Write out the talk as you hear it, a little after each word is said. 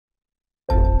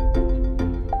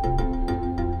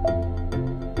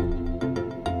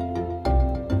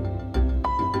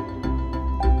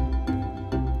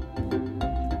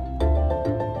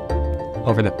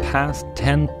Over the past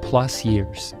 10 plus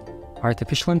years,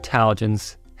 artificial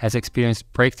intelligence has experienced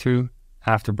breakthrough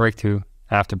after breakthrough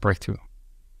after breakthrough.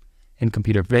 In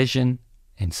computer vision,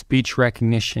 in speech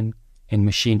recognition, in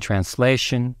machine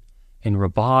translation, in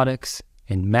robotics,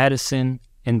 in medicine,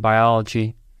 in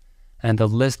biology, and the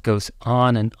list goes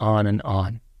on and on and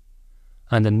on.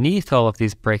 Underneath all of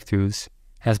these breakthroughs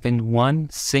has been one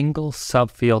single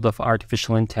subfield of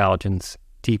artificial intelligence,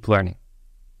 deep learning.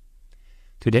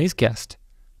 Today's guest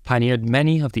pioneered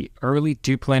many of the early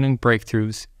deep learning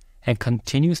breakthroughs and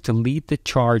continues to lead the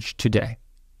charge today.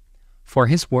 For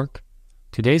his work,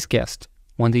 today's guest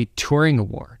won the Turing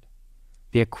Award,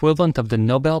 the equivalent of the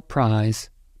Nobel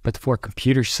Prize, but for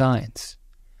computer science.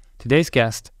 Today's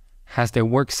guest has their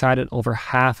work cited over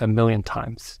 500,000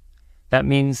 times. That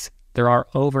means there are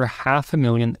over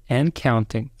 500,000 and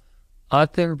counting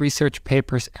other research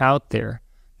papers out there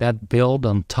that build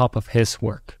on top of his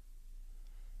work.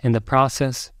 In the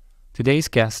process, today's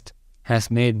guest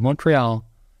has made Montreal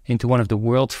into one of the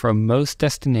world's foremost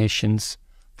destinations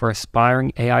for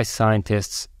aspiring AI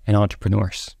scientists and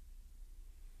entrepreneurs.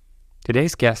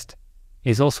 Today's guest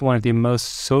is also one of the most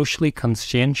socially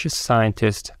conscientious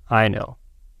scientists I know.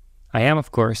 I am, of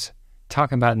course,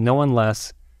 talking about no one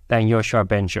less than Yoshua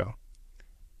Bengio.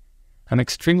 I'm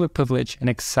extremely privileged and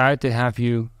excited to have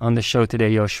you on the show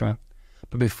today, Yoshua.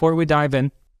 But before we dive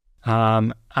in,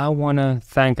 I want to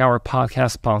thank our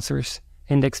podcast sponsors,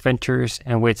 Index Ventures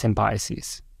and Weights and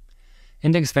Biases.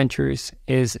 Index Ventures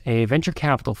is a venture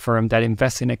capital firm that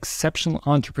invests in exceptional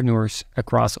entrepreneurs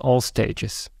across all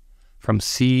stages, from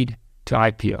seed to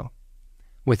IPO.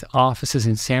 With offices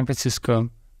in San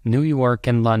Francisco, New York,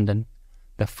 and London,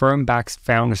 the firm backs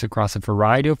founders across a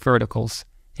variety of verticals,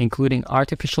 including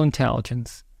artificial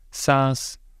intelligence,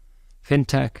 SaaS,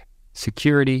 fintech,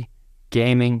 security,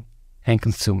 gaming, and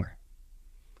consumer.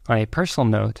 On a personal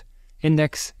note,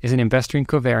 Index is an investor in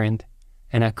Covariant,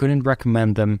 and I couldn't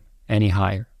recommend them any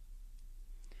higher.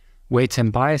 Weights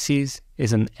and Biases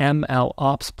is an ML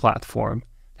ops platform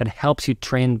that helps you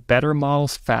train better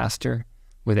models faster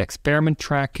with experiment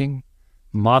tracking,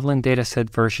 model and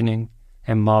dataset versioning,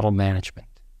 and model management.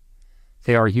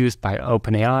 They are used by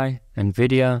OpenAI,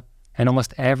 NVIDIA, and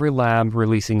almost every lab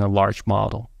releasing a large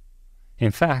model. In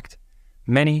fact,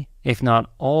 many, if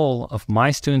not all, of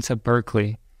my students at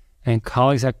Berkeley and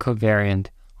colleagues at Covariant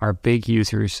are big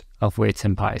users of Weights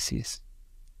and Biases.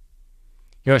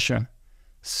 Yoshua,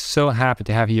 so happy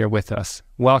to have you here with us.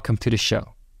 Welcome to the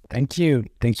show. Thank you.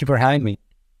 Thank you for having me.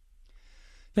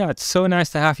 Yeah, it's so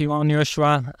nice to have you on,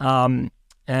 Yoshua.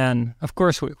 And of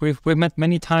course, we've met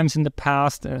many times in the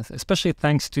past, especially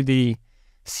thanks to the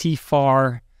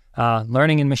CFAR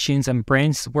Learning in Machines and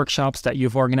Brains workshops that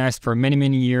you've organized for many,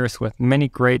 many years with many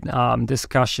great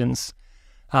discussions.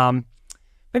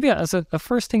 Maybe as a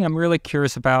first thing I'm really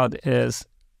curious about is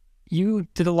you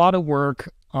did a lot of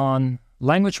work on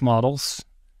language models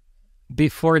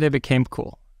before they became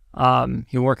cool.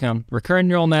 You're working on recurrent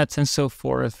neural nets and so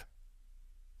forth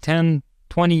 10,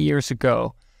 20 years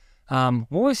ago. What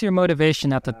was your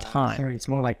motivation at the time? Sorry, it's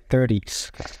more like 30.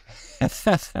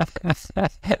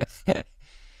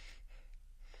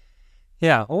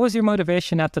 Yeah, what was your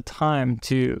motivation at the time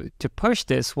to push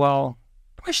this? Well,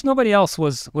 I wish nobody else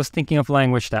was thinking of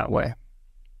language that way.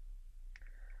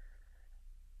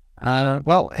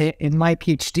 Well, in my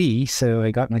PhD, so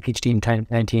I got my PhD in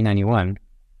 1991,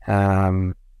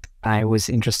 I was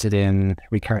interested in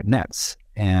recurrent nets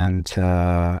and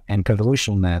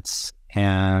convolutional nets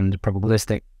and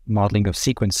probabilistic modeling of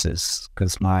sequences,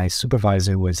 because my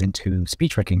supervisor was into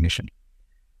speech recognition.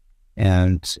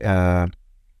 And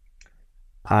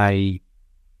I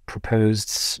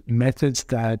proposed methods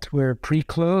that were pretty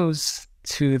close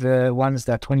to the ones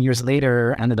that 20 years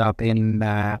later ended up in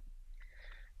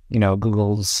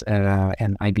Google's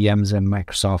and IBM's and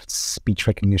Microsoft's speech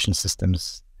recognition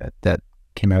systems that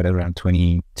came out around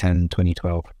 2010,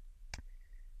 2012.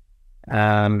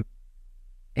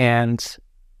 And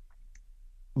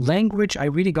language I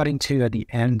really got into at the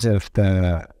end of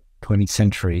the 20th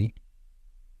century,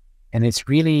 and it's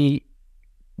really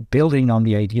building on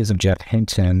the ideas of Jeff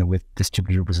Hinton with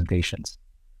distributed representations.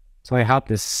 So I had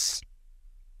this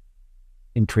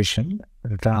intuition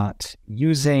that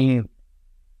using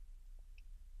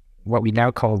what we now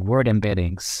call word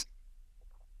embeddings,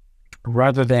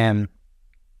 rather than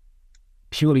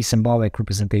purely symbolic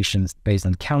representations based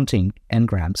on counting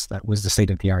n-grams, that was the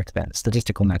state of the art then,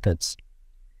 statistical methods,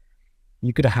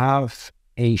 you could have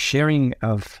a sharing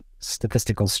of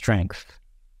statistical strength,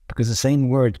 because the same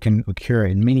word can occur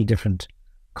in many different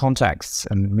contexts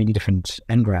and many different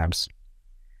n-grams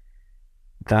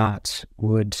that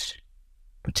would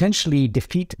potentially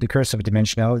defeat the curse of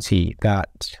dimensionality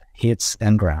that hits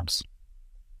n-grams.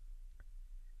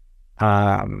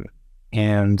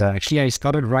 And actually, I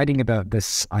started writing about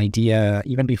this idea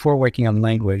even before working on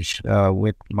language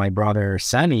with my brother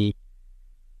Sami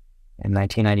in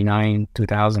 1999,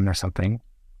 2000 or something.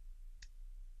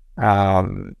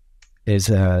 Is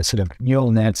sort of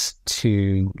neural nets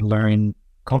to learn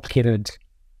complicated,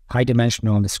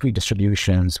 high-dimensional discrete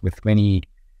distributions with many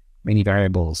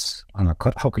variables.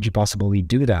 How could you possibly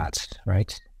do that,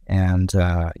 right? And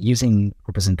using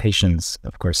representations,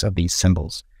 of course, of these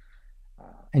symbols.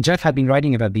 And Jeff had been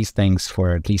writing about these things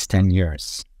for at least 10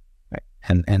 years, right?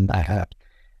 And I have.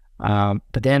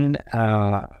 But then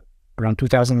around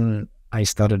 2000, I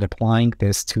started applying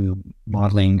this to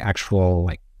modeling actual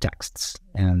texts.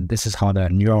 And this is how the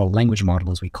neural language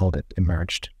model, as we called it,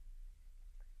 emerged.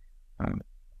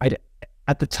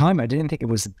 At the time, I didn't think it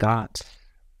was that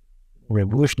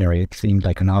revolutionary. It seemed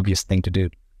like an obvious thing to do.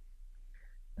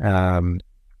 And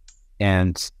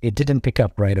it didn't pick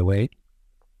up right away.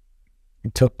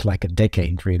 It took like a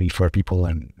decade, really, for people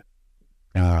in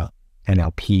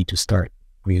NLP to start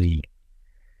really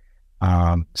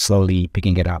slowly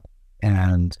picking it up.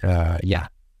 And yeah.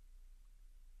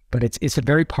 But it's a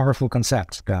very powerful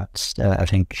concept that I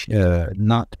think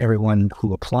not everyone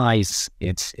who applies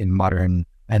it in modern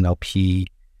NLP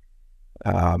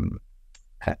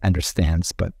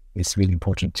understands, but it's really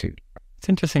important too. It's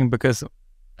interesting because,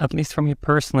 at least for me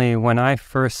personally, when I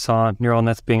first saw neural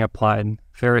nets being applied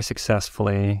very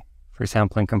successfully, for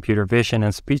example, in computer vision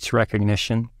and speech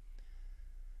recognition,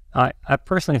 I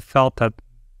personally felt that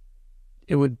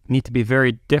it would need to be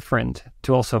very different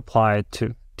to also apply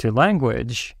to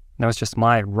language. That was just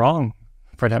my wrong,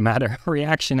 for that matter,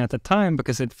 reaction at the time,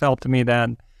 because it felt to me that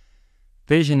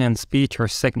vision and speech are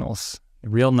signals,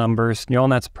 real numbers. Neural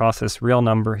nets process real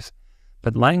numbers,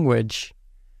 but language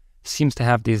seems to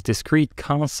have these discrete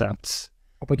concepts.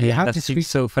 But you have discrete,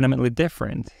 so fundamentally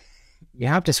different. You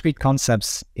have discrete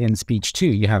concepts in speech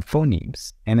too. You have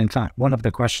phonemes, and in fact, one of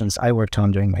the questions I worked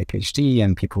on during my PhD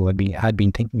and people had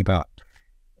been thinking about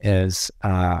is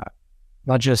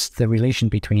not just the relation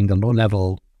between the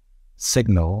low-level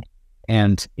signal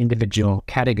and individual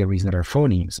categories that are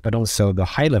phonemes, but also the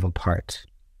high-level part.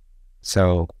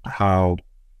 So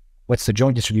what's the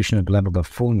joint distribution of the level of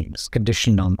phonemes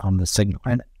conditioned on the signal?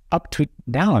 And up to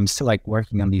now, I'm still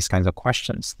working on these kinds of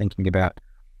questions, thinking about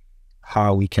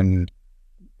how we can.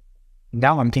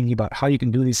 Now I'm thinking about how you can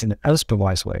do this in an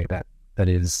unsupervised way, that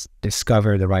is,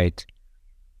 discover the right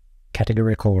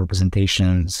categorical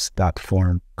representations that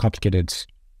form complicated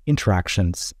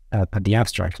interactions at the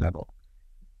abstract level,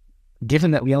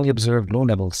 given that we only observe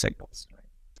low-level signals.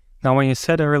 Now, when you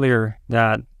said earlier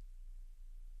that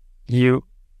you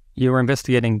were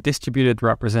investigating distributed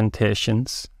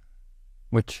representations,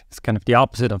 which is kind of the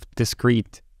opposite of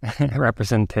discrete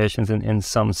representations in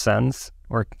some sense,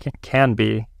 or can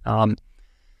be, and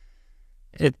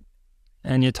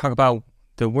you talk about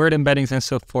the word embeddings and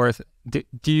so forth.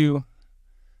 Do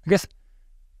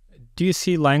you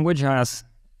see language as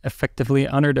effectively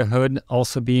under the hood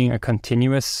also being a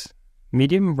continuous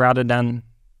medium rather than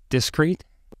discrete?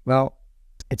 Well,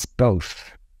 it's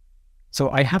both.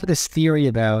 So I have this theory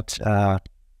about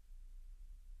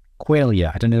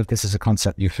qualia. I don't know if this is a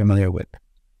concept you're familiar with.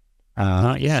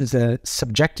 Not yet. This is a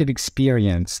subjective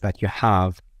experience that you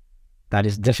have that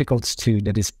is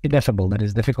ineffable, that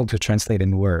is difficult to translate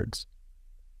in words.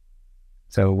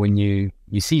 So when you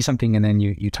see something and then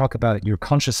you talk about it, you're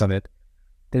conscious of it,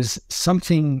 there's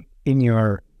something in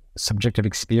your subjective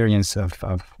experience of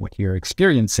what you're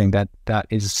experiencing that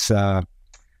is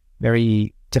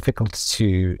very difficult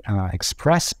to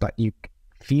express, but you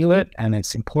feel it and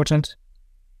it's important.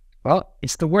 Well,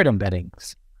 it's the word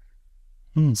embeddings.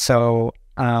 So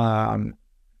the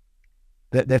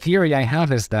theory I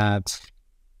have is that,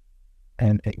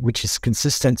 and which is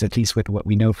consistent at least with what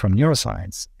we know from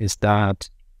neuroscience, is that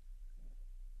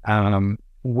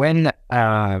when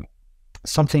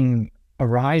something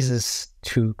arises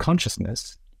to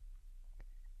consciousness,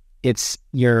 it's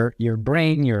your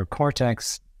brain, your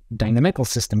cortex, dynamical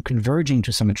system converging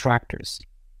to some attractors.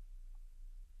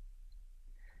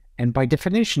 And by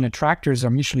definition, attractors are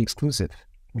mutually exclusive,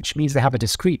 which means they have a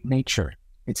discrete nature.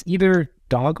 It's either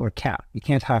dog or cat. You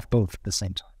can't have both at the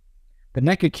same time. The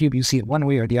naked cube, you see it one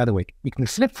way or the other way. You can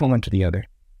flip from one to the other,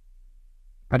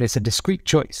 but it's a discrete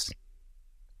choice.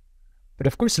 But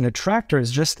of course, an attractor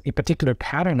is just a particular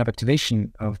pattern of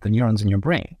activation of the neurons in your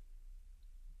brain.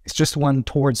 It's just one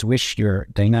towards which your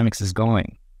dynamics is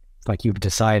going. It's like you've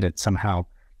decided somehow,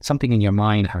 something in your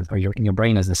mind in your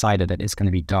brain has decided that it's going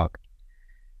to be dog.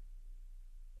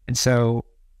 And so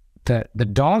the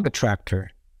dog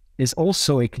attractor is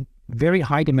also a very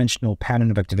high dimensional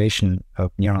pattern of activation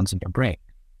of neurons in your brain,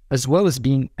 as well as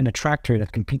being an attractor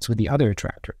that competes with the other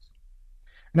attractors.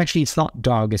 And actually, it's not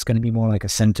dog, it's going to be more like a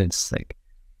sentence, like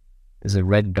there's a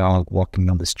red dog walking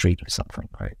on the street or something,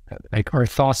 right? Like our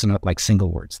thoughts are not like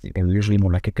single words. They're usually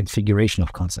more like a configuration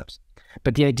of concepts.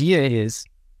 But the idea is,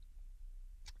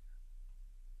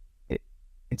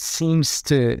 it seems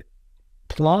to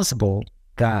plausible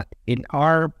that in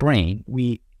our brain,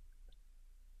 we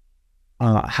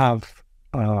have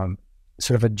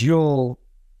sort of a dual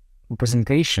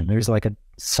representation. There's like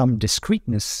some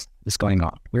discreteness that's going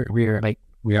on.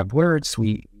 We have words,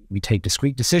 we take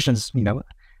discrete decisions,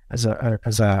 as a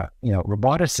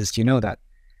roboticist, that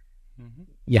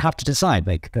you have to decide,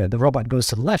 like the robot goes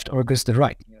to the left or goes to the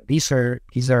right. These are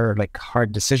like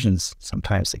hard decisions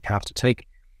sometimes they have to take.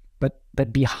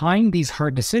 But behind these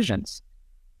hard decisions,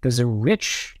 there's a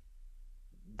rich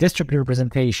distributed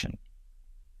representation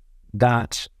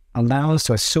that allows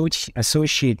to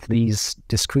associate these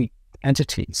discrete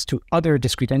entities to other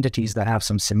discrete entities that have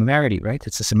some similarity, right?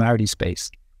 It's a similarity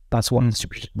space. That's what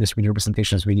distributed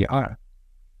representations really are.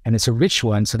 And it's a rich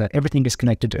one so that everything is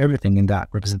connected to everything in that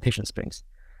representation space.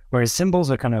 Whereas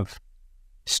symbols are kind of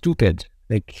stupid.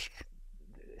 Like,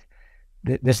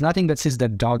 there's nothing that says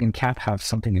that dog and cat have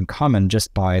something in common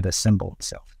just by the symbol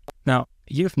itself. Now,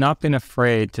 you've not been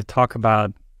afraid to talk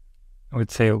about, I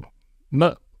would say,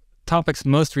 topics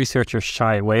most researchers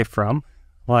shy away from,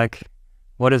 like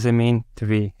what does it mean to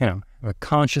be, a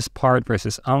conscious part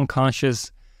versus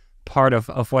unconscious part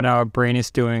of what our brain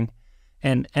is doing.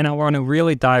 And I want to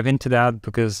really dive into that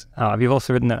because you've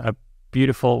also written a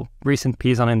beautiful recent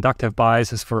piece on inductive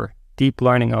biases for deep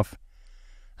learning of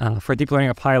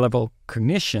high-level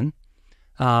cognition.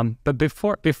 But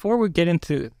before we get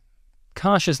into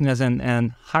consciousness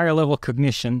and higher-level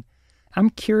cognition,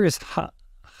 I'm curious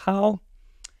how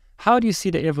do you see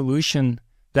the evolution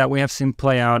that we have seen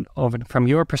play out from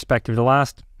your perspective the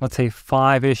last, let's say,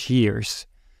 5-ish years,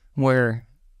 where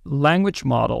language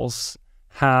models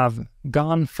have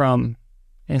gone from,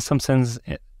 in some sense,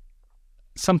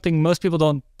 something most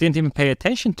people didn't even pay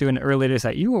attention to in the early days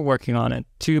that you were working on it,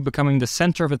 to becoming the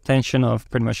center of attention of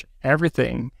pretty much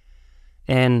everything.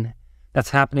 And that's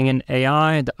happening in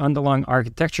AI. The underlying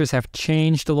architectures have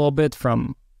changed a little bit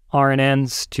from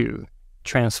RNNs to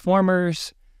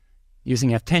transformers,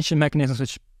 using attention mechanisms,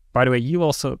 which, by the way, you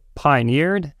also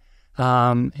pioneered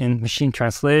in machine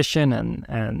translation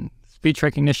and speech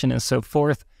recognition and so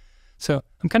forth. So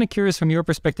I'm kind of curious from your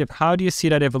perspective, how do you see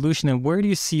that evolution and where do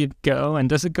you see it go? And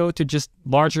does it go to just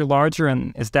larger,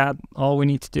 and is that all we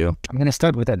need to do? I'm going to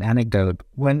start with an anecdote.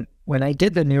 When I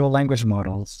did the neural language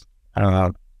models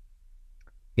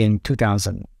in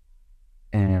 2000,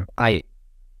 I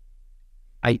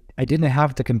didn't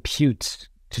have the compute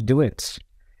to do it.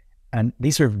 And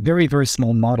these are very, very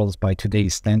small models by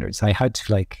today's standards. I had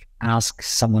to ask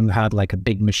someone who had a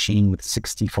big machine with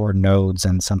 64 nodes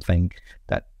and something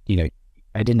that,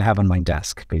 I didn't have on my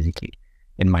desk, basically,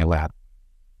 in my lab.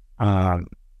 Of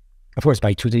course,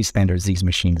 by today's standards, these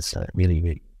machines are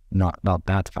really not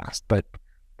that fast. But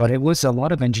it was a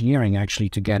lot of engineering, actually,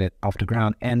 to get it off the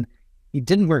ground. And it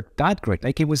didn't work that great.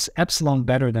 It was epsilon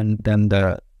better than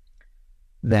the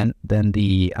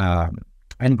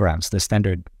n-grams, the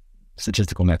standard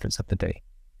statistical methods of the day.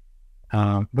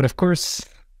 But of course,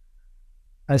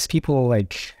 as people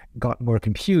got more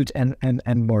compute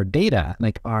and more data,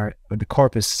 the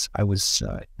corpus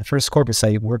the first corpus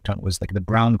I worked on was the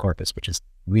Brown corpus, which is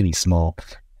really small.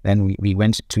 Then we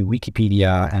went to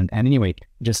Wikipedia and anyway, it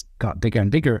just got bigger and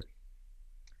bigger.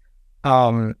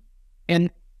 And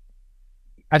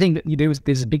I think that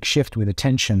there's a big shift with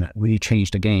attention that really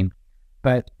changed the game.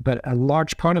 But a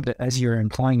large part of it, as you're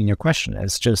implying in your question,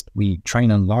 is just we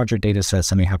train on larger data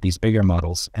sets and we have these bigger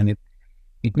models, and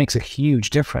it makes a huge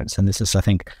difference. And this is, I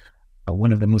think,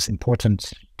 one of the most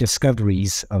important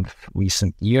discoveries of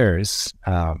recent years.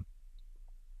 I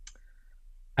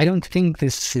don't think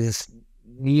this is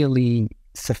really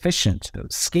sufficient.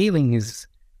 Scaling is,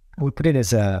 I would put it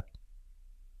as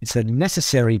it's a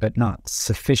necessary but not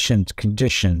sufficient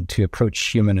condition to approach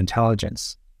human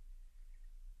intelligence.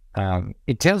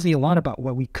 It tells me a lot about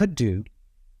what we could do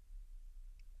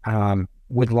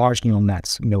with large neural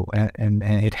nets, and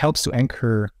it helps to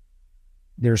anchor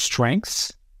their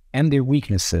strengths and their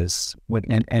weaknesses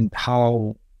and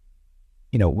how,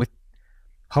 with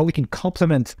how we can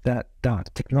complement that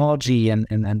technology and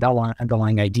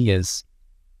underlying ideas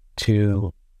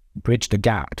to bridge the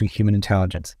gap to human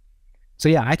intelligence. So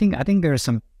yeah, I think there are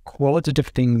some qualitative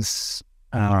things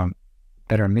that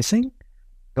are missing,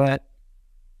 but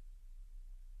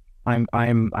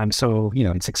I'm so,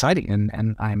 it's exciting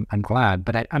and I'm glad,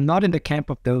 but I'm not in the camp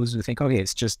of those who think, okay,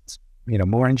 it's just,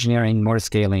 more engineering, more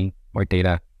scaling, more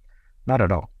data. Not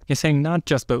at all. You're saying not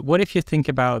just, but what if you think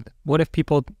about, what if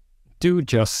people do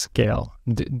just scale?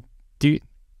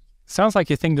 Sounds like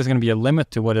you think there's going to be a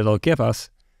limit to what it'll give us,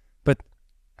 but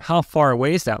how far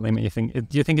away is that limit, you think?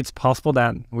 Do you think it's possible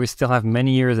that we still have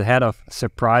many years ahead of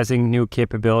surprising new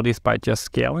capabilities by just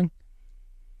scaling?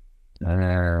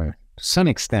 To some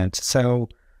extent. So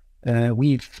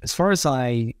as far as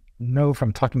I know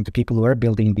from talking to people who are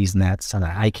building these nets, and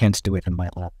I can't do it in my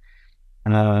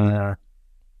lab,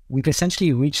 we've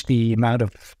essentially reached the amount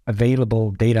of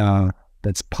available data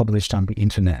that's published on the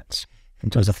internet in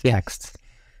terms of text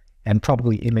and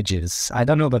probably images. I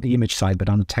don't know about the image side, but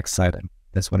on the text side,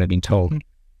 that's what I've been told.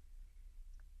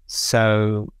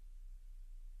 So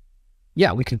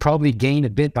yeah, we can probably gain a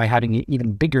bit by having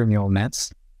even bigger neural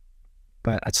nets,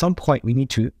 but at some point we need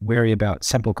to worry about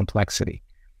sample complexity.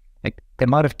 Like the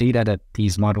amount of data that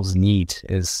these models need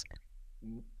is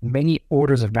many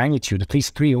orders of magnitude, at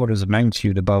least 3 orders of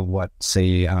magnitude above what,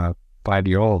 say, a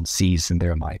 5-year-old sees in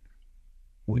their life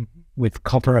with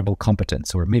comparable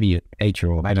competence, or maybe an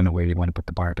 8-year-old. I don't know where you want to put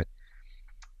the bar,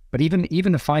 but even a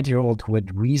 5-year-old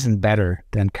would reason better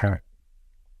than current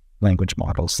language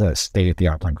models,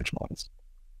 state-of-the-art language models.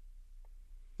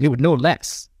 They would know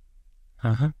less,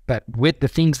 but with the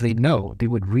things they know, they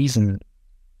would reason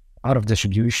out of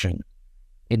distribution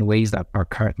in ways that our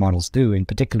current models do. In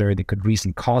particular, they could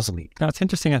reason causally. Now, it's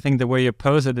interesting. I think the way you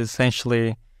pose it is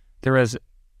essentially there is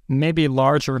maybe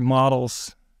larger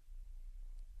models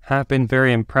have been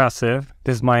very impressive.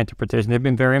 This is my interpretation. They've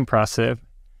been very impressive.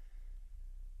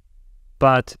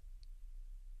 But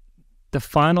the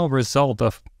final result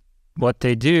of what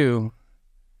they do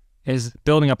is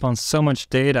building upon so much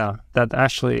data that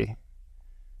actually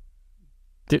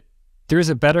there's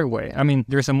a better way. I mean,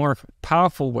 there's a more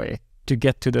powerful way to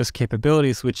get to those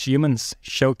capabilities, which humans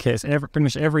showcase. Pretty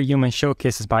much every human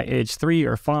showcases by age 3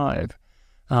 or 5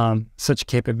 such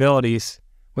capabilities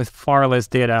with far less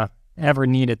data ever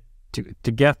needed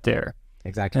to get there.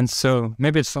 Exactly. And so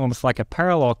maybe it's almost like a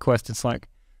parallel quest. It's like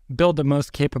build the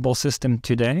most capable system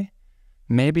today.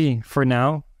 Maybe for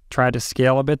now, try to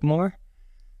scale a bit more.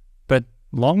 But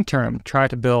long term, try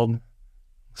to build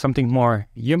something more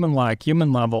human-like,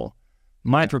 human level.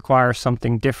 Might require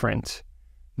something different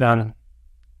than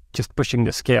just pushing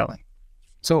the scaling.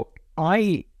 So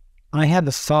I had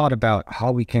the thought about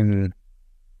how we can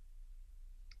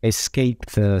escape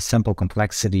the sample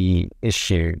complexity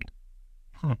issue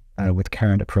with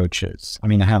current approaches. I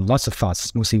mean, I have lots of thoughts.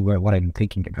 It's mostly what I'm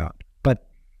thinking about. But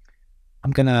I'm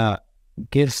going to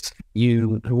give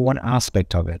you one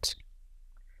aspect of it.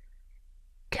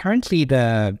 Currently,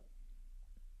 the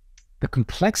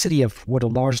complexity of what a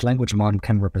large language model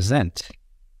can represent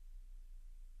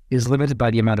is limited by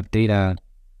the amount of data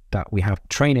that we have to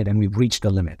train it, and we've reached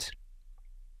the limit.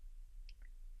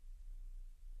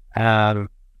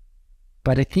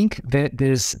 But I think that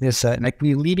there's like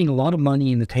we're leaving a lot of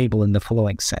money in the table in the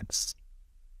following sense.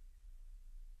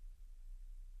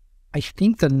 I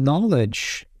think the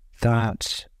knowledge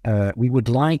that we would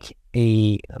like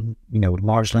a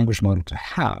large language model to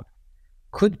have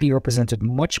could be represented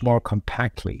much more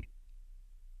compactly,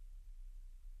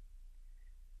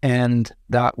 and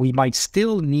that we might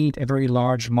still need a very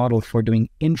large model for doing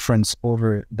inference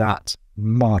over that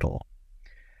model.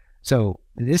 So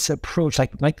this approach,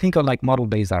 think of like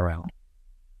model-based RL.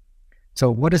 So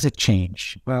what does it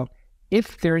change? Well,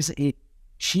 if there's a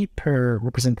cheaper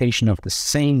representation of the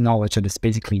same knowledge that it's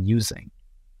basically using,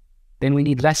 then we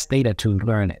need less data to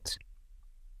learn it.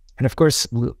 And of course,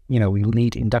 we'll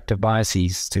need inductive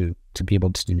biases to be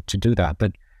able to do that.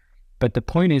 But the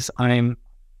point is, I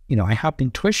have the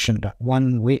intuition that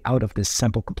one way out of this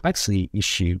sample complexity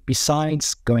issue,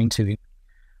 besides going to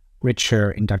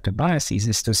richer inductive biases,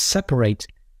 is to separate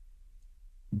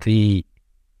the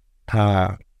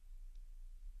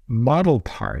model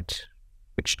part,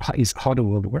 which is how the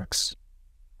world works,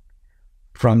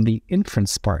 from the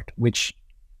inference part, which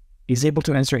is able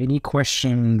to answer any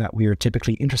question that we are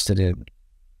typically interested in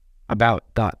about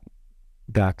that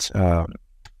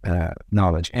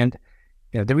knowledge. And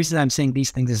the reason I'm saying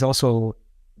these things is also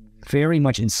very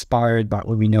much inspired by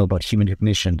what we know about human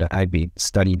cognition that I've been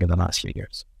studying in the last few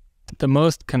years. The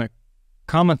most kind of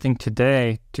common thing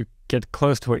today to get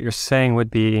close to what you're saying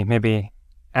would be maybe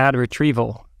add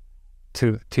retrieval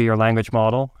to your language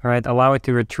model, right? Allow it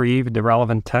to retrieve the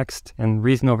relevant text and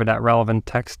reason over that relevant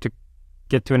text to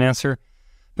get to an answer.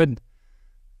 But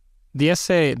the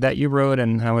essay that you wrote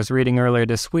and I was reading earlier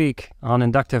this week on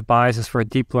inductive biases for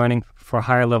deep learning for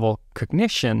higher level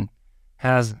cognition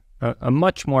has a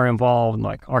much more involved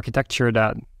like architecture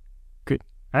that could,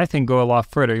 I think, go a lot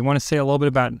further. You want to say a little bit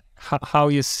about how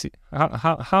you see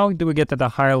how do we get to the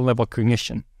higher level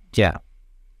cognition? Yeah.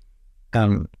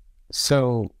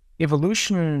 So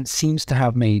evolution seems to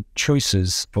have made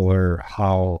choices for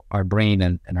how our brain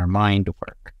and our mind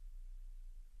work,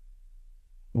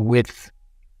 with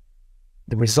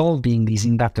the result being these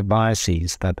inductive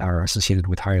biases that are associated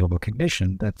with higher level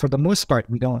cognition that for the most part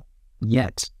we don't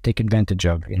yet take advantage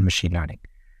of in machine learning.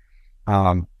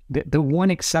 The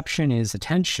one exception is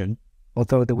attention,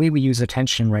 although the way we use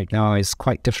attention right now is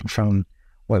quite different from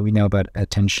what we know about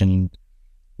attention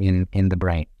in the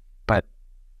brain. But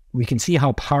we can see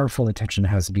how powerful attention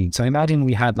has been. So imagine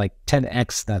we had like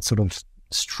 10x that sort of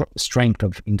strength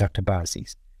of inductive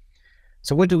biases.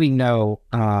 So what do we know?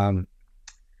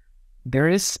 There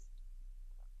is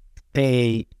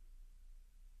a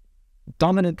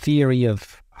dominant theory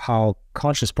of how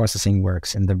conscious processing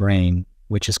works in the brain,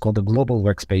 which is called the global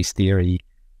workspace theory,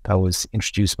 that was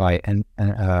introduced by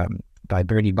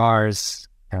Bernie Bars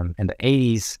in the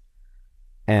 80s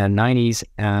and 90s,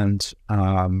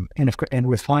 and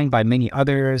refined by many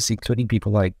others, including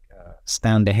people like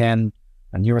Stan Dehen,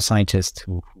 a neuroscientist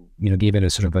who gave it a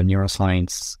sort of a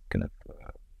neuroscience kind of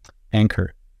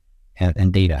anchor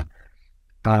and data.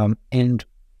 And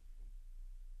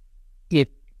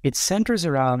it centers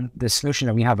around this notion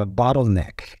that we have a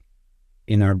bottleneck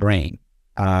in our brain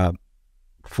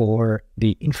for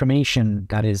the information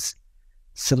that is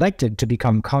selected to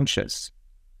become conscious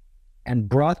and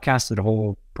broadcast to the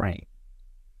whole brain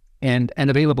and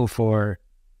available for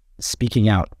speaking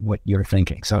out what you're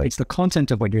thinking. So it's the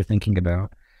content of what you're thinking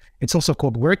about. It's also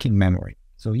called working memory.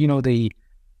 So the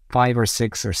 5 or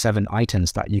 6 or 7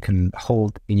 items that you can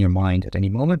hold in your mind at any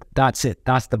moment. That's it.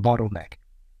 That's the bottleneck.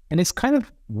 And it's kind of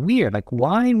weird. Like,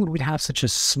 why would we have such a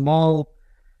small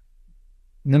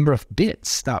number of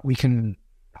bits that we can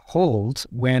hold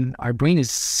when our brain is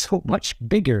so much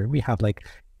bigger? We have like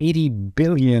 80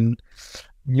 billion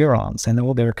neurons and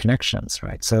all their connections,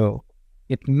 right? So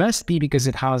it must be because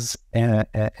it has an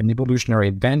evolutionary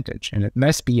advantage, and it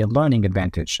must be a learning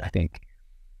advantage, I think.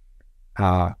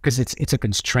 Because it's a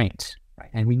constraint, right?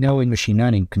 And we know in machine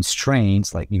learning,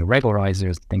 constraints like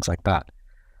regularizers, things like that,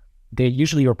 they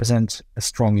usually represent a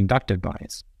strong inductive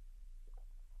bias.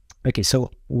 Okay,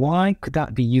 so why could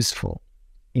that be useful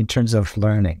in terms of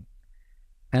learning?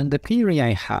 And the theory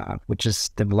I have, which is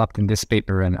developed in this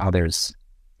paper and others,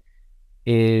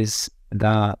 is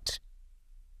that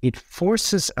it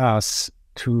forces us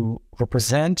to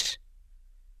represent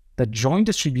the joint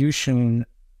distribution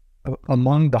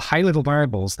among the high-level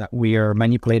variables that we are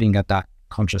manipulating at that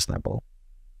conscious level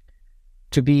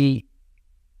to be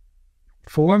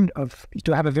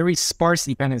to have a very sparse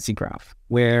dependency graph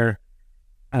where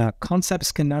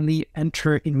concepts can only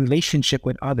enter in relationship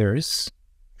with others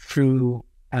through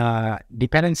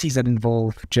dependencies that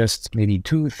involve just maybe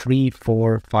 2, 3,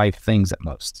 4, 5 things at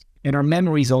most. And our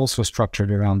memory is also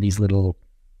structured around these little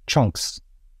chunks,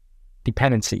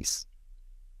 dependencies,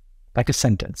 like a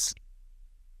sentence.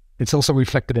 It's also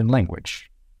reflected in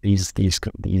language, these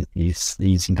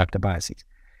inductive biases.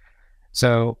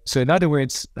 So in other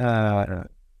words,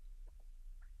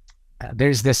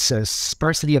 there's this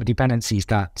sparsity of dependencies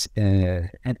that,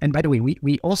 and by the way,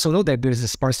 we also know that there's a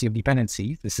sparsity of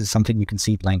dependencies. This is something you can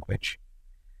see in language.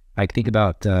 Like think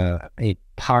about a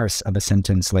parse of a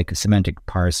sentence, like a semantic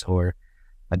parse or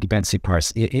a dependency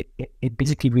parse. It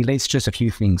basically relates just a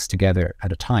few things together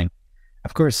at a time.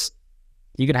 Of course,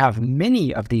 you can have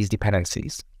many of these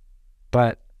dependencies,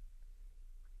 but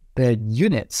the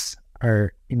units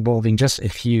are involving just a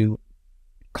few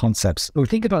concepts. Or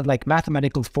think about like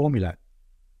mathematical formula.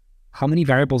 How many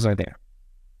variables are there?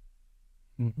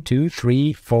 2,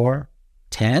 3, 4,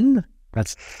 10?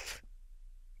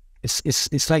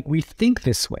 It's like we think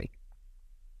this way.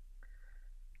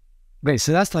 Okay,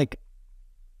 so that's like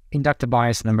inductive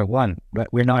bias number 1,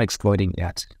 but we're not exploiting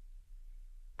yet.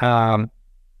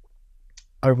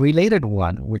 A related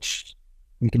one, which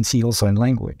we can see also in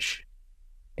language,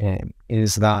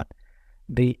 is that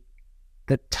the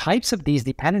types of these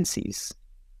dependencies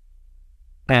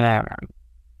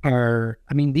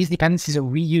these dependencies are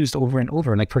reused over and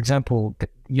over. Like, for example,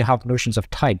 you have notions of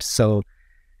types. So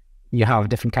you have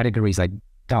different categories like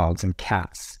dogs and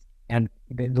cats. And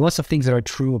lots of things that are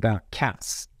true about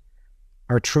cats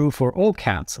are true for all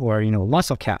cats, or,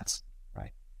 lots of cats,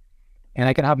 right? And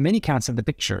I can have many cats in the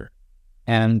picture,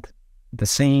 and the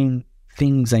same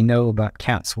things I know about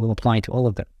cats will apply to all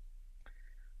of them.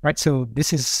 Right, so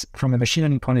this is, from a machine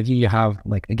learning point of view, you have,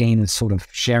 like, again, a sort of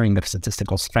sharing of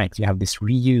statistical strength. You have this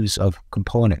reuse of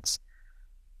components.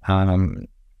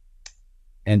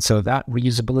 And so that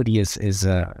reusability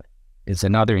is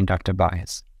another inductive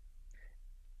bias.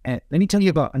 And let me tell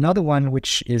you about another one,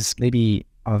 which is maybe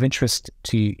of interest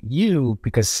to you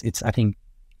because it's, I think,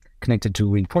 connected to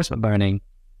reinforcement learning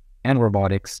and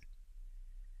robotics.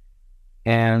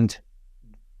 And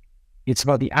it's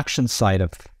about the action side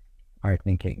of our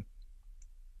thinking.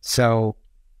 So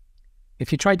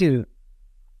if you try to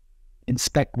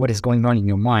inspect what is going on in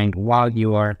your mind while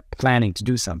you are planning to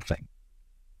do something,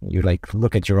 you like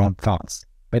look at your own thoughts.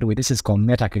 By the way, this is called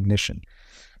metacognition,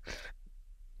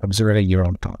 observing your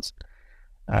own thoughts.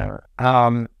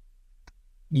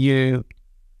 You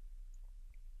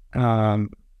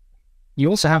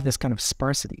also have this kind of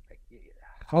sparsity.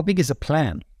 How big is a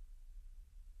plan?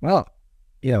 Well,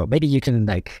 maybe you can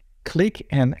like click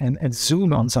and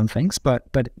zoom on some things, but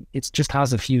it just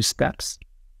has a few steps.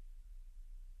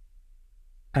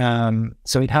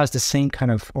 So it has the same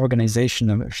kind of organization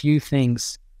of a few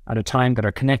things at a time that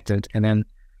are connected, and then,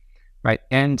 right?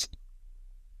 And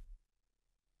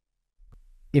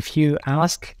if you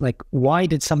ask, like, why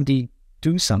did somebody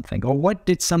do something, or what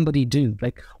did somebody do?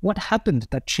 Like, what happened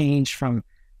that changed from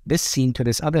this scene to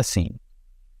this other scene?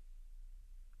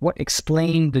 What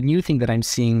explained the new thing that I'm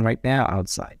seeing right now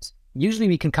outside? Usually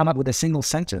we can come up with a single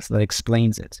sentence that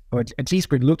explains it, or at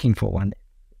least we're looking for one.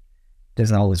 It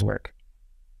doesn't always work.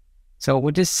 So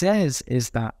what this says is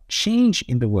that change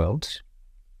in the world,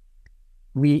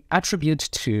 we attribute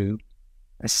to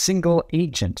a single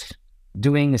agent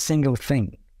doing a single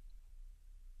thing.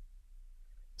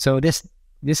 So this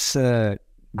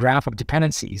graph of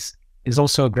dependencies is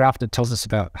also a graph that tells us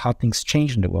about how things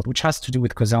change in the world, which has to do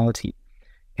with causality.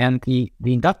 And the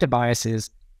inductive bias is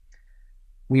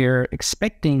we're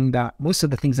expecting that most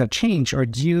of the things that change are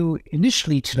due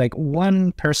initially to like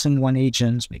one person, one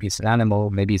agent, maybe it's an animal,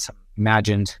 maybe it's some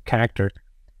imagined character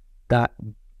that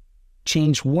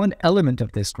changed one element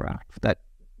of this graph, that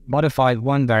modified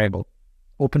one variable,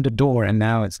 opened the door, and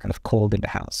now it's kind of cold in the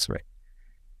house, right?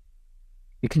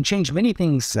 You can change many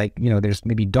things, like, there's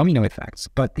maybe domino effects,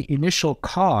 but the initial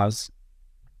cause,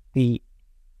 we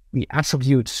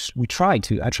try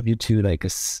to attribute to like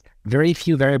very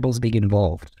few variables being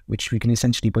involved, which we can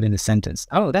essentially put in a sentence.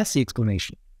 Oh, that's the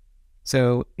explanation.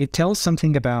 So it tells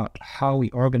something about how we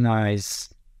organize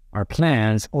our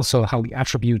plans, also how we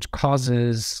attribute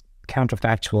causes,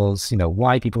 counterfactuals,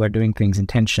 why people are doing things,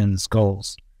 intentions,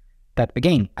 goals. That,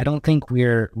 again, I don't think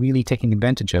we're really taking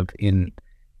advantage of in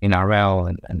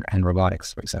RL and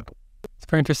robotics, for example. It's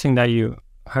very interesting that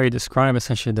how you describe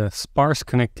essentially the sparse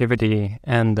connectivity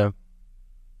and the,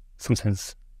 some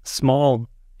sense, small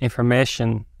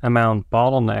information amount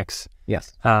bottlenecks,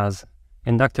 yes, as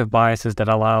inductive biases that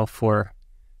allow for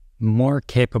more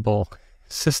capable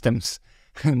systems.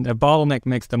 The bottleneck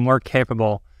makes them more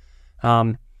capable.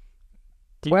 I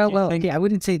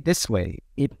wouldn't say it this way.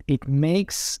 It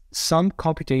makes some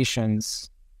computations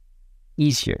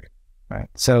easier, right?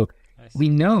 So we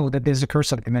know that there's a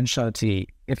curse of dimensionality.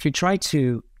 If you try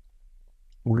to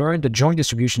learn the joint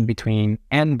distribution between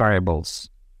n variables,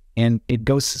 and it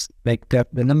goes like the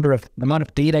amount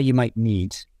of data you might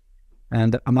need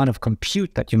and the amount of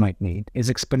compute that you might need is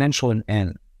exponential in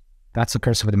n. That's the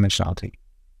curse of dimensionality,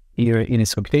 either in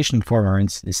its computation form or in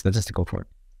its statistical form.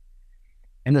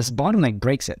 And this bottleneck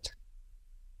breaks it.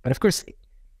 But of course,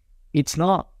 it's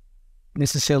not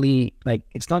necessarily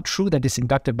it's not true that this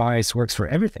inductive bias works for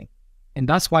everything. And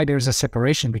that's why there's a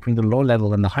separation between the low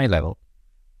level and the high level.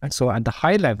 And so at the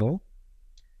high level,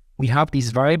 we have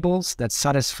these variables that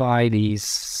satisfy these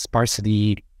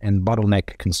sparsity and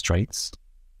bottleneck constraints.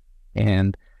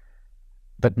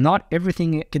 But not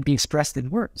everything can be expressed in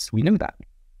words. We know that.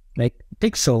 Like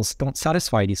pixels don't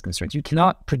satisfy these constraints. You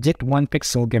cannot predict one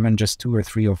pixel given just 2 or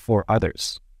 3 or 4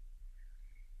 others.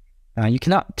 You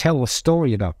cannot tell a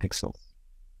story about pixels,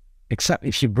 except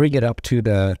if you bring it up to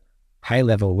the high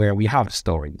level where we have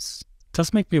stories. It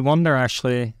does make me wonder,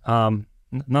 actually,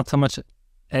 not so much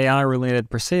AI related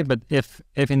per se, but if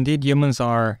indeed humans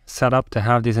are set up to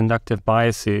have these inductive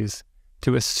biases,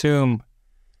 to assume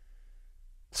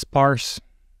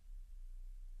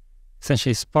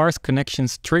essentially sparse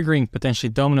connections triggering potentially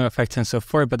domino effects and so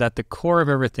forth, but at the core of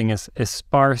everything is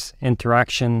sparse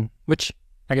interaction, which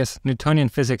I guess Newtonian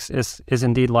physics is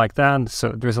indeed like that. So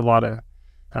there's a lot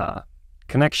of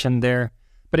connection there.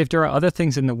 But if there are other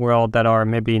things in the world that are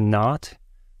maybe not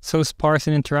so sparse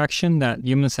in interaction, that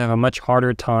humans have a much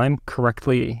harder time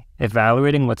correctly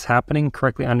evaluating what's happening,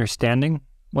 correctly understanding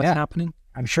what's happening.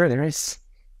 I'm sure there is.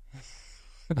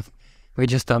 We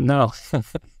just don't know.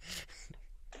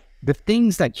 The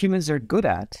things that humans are good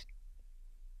at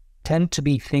tend to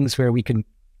be things where we can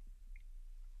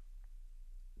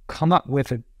come up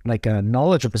with like a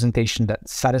knowledge representation that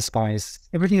satisfies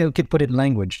everything that we could put in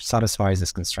language, satisfies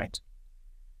this constraint.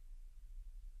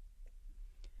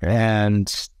 And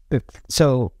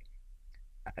so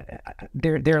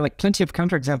there are like plenty of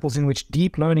counterexamples in which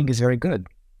deep learning is very good,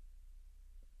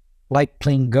 like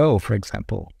playing Go, for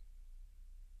example.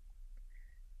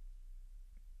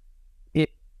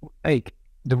 Like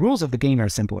the rules of the game are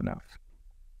simple enough,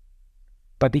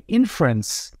 but the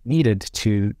inference needed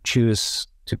to choose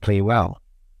to play well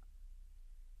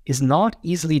is not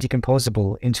easily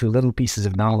decomposable into little pieces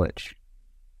of knowledge.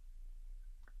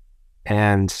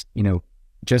 And,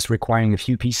 just requiring a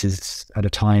few pieces at a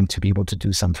time to be able to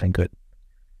do something good.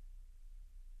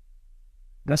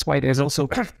 That's why there's also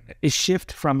a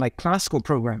shift from like classical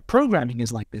programming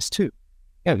is like this too.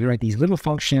 Yeah, we write these little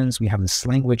functions. We have this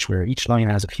language where each line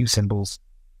has a few symbols,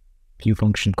 few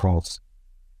function calls.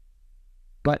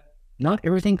 But not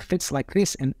everything fits like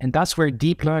this. And that's where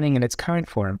deep learning in its current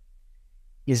form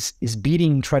is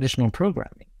beating traditional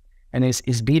programming and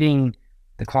is beating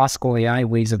the classical AI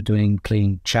ways of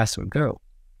playing chess or Go.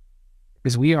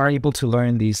 Because we are able to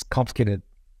learn these complicated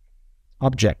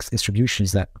objects,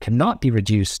 distributions that cannot be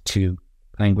reduced to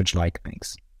language-like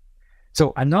things.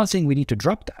 So I'm not saying we need to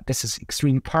drop that. This is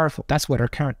extremely powerful. That's what our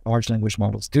current large language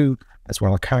models do. That's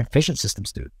what our current vision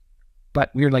systems do.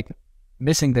 But we're like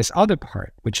missing this other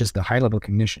part, which is the high-level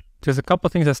cognition. There's a couple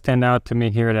of things that stand out to me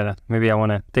here that maybe I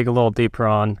want to dig a little deeper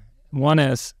on. One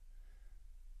is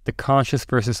the conscious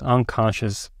versus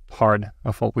unconscious part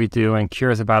of what we do, and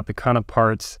curious about the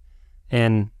counterparts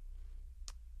in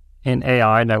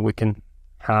AI that we can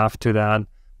have to that.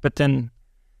 But then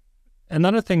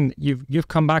another thing, you've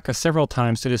come back several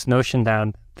times to this notion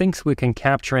that things we can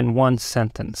capture in one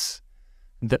sentence,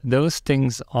 those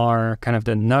things are kind of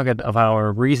the nugget of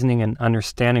our reasoning and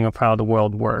understanding of how the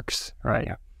world works,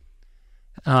 right?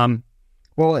 Yeah.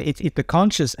 Well, it's the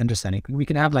conscious understanding. We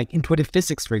can have like intuitive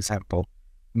physics, for example,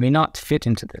 may not fit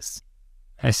into this.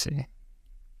 I see.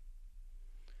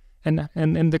 And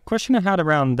the question I had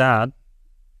around that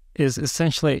is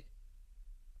essentially,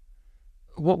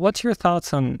 what's your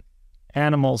thoughts on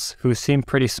animals who seem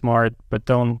pretty smart but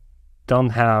don't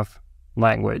have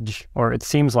language, or it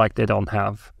seems like they don't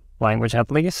have language at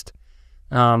least?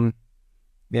 Yeah.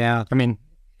 I mean,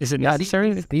 is it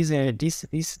necessary? These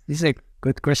are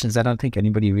good questions. I don't think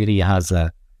anybody really has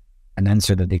an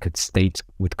answer that they could state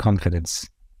with confidence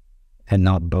and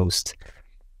not boast.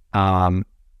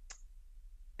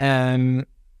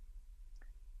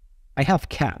 I have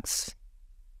cats,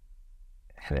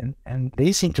 and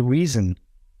they seem to reason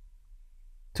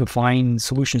to find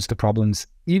solutions to problems,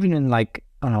 even in like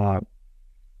a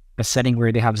setting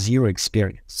where they have zero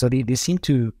experience. So they seem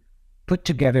to put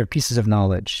together pieces of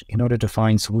knowledge in order to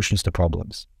find solutions to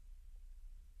problems.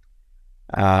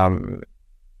 But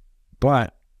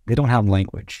they don't have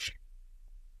language.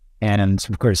 And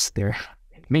of course, in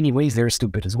many ways, they're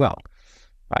stupid as well,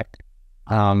 right?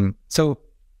 So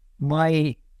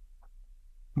my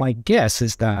guess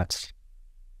is that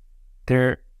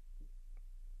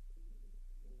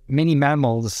many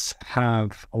mammals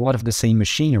have a lot of the same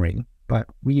machinery, but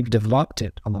we've developed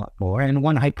it a lot more. And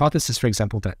one hypothesis, for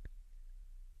example, that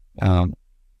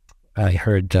I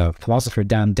heard philosopher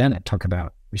Dan Dennett talk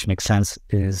about, which makes sense,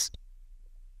 is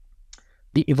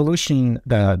the evolution,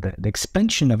 the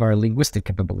expansion of our linguistic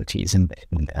capabilities in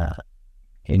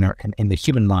the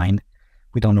human line.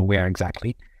 We don't know where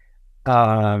exactly,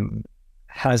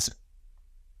 has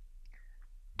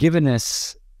given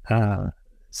us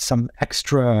some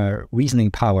extra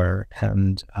reasoning power.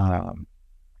 And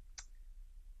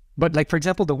but like, for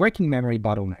example, the working memory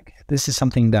bottleneck, this is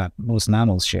something that most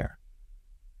mammals share.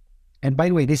 And by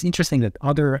the way, this is interesting that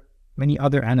many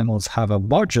other animals have a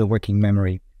larger working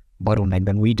memory bottleneck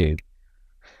than we do.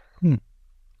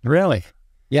 Really?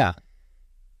 Yeah.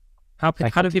 How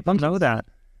do people know that?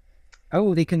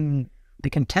 Oh, they can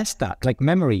test that. Like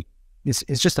memory, it's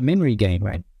just a memory game,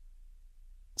 right?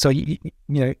 So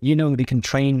they can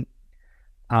train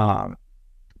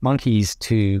monkeys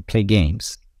to play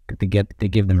games. They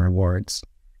give them rewards,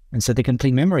 and so they can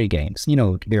play memory games.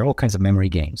 There are all kinds of memory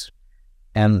games,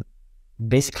 and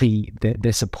basically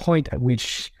there's a point at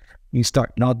which you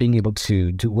start not being able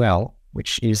to do well,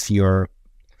 which is your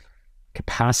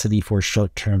capacity for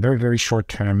short-term, very, very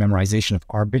short-term memorization of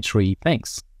arbitrary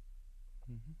things.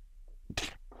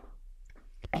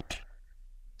 Mm-hmm.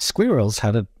 Squirrels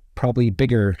have a probably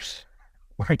bigger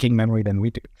working memory than we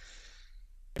do.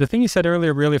 The thing you said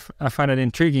earlier, really, I find it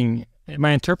intriguing. Am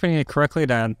I interpreting it correctly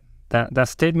that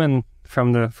statement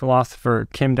from the philosopher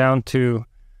came down to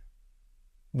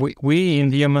we in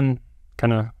the human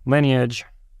kind of lineage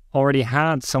already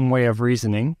had some way of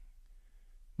reasoning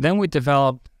Then we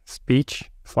developed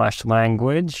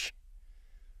speech/language.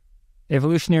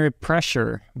 Evolutionary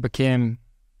pressure became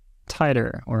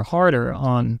tighter or harder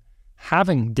on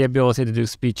having the ability to do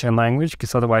speech and language,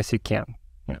 because otherwise you can't,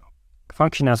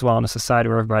 function as well in a society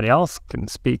where everybody else can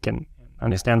speak and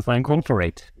understands language.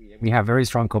 Incorporate. We have very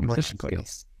strong cooperation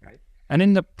skills. Right? And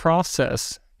in the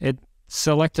process, it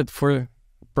selected for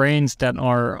brains that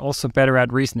are also better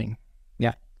at reasoning.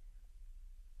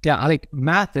 Yeah, I think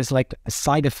math is like a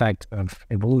side effect of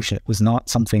evolution. It was not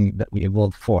something that we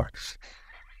evolved for.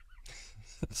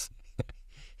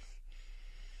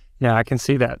 Yeah, I can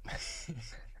see that.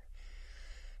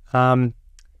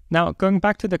 Now, going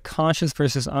back to the conscious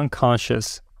versus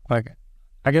unconscious, like,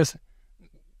 I guess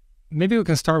maybe we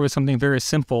can start with something very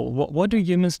simple. What do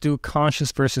humans do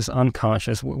conscious versus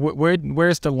unconscious?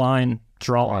 Where's the line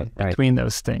drawn between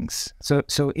those things? So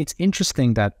it's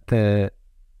interesting that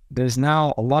there's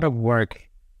now a lot of work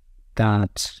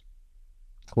that,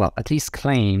 well, at least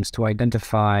claims to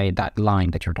identify that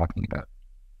line that you're talking about.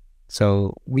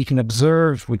 So we can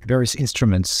observe with various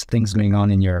instruments things going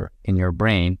on in your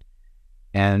brain,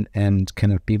 and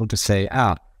kind of be able to say,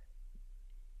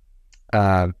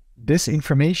 this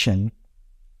information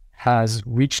has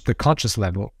reached the conscious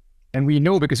level, and we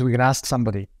know because we can ask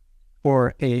somebody.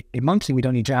 Or a monkey, we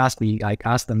don't need to ask. We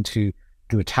ask them to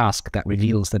do a task that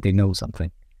reveals that they know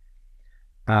something.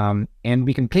 And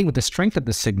we can play with the strength of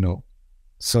the signal,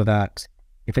 so that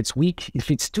if it's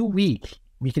too weak,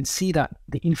 we can see that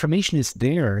the information is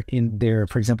there in their,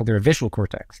 for example, their visual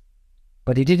cortex,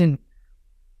 but it didn't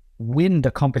win the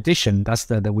competition. That's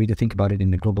the way to think about it in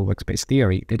the global workspace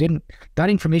theory. That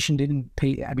information didn't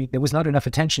pay, there was not enough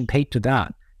attention paid to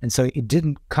that. And so it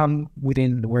didn't come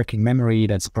within the working memory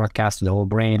that's broadcast to the whole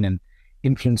brain and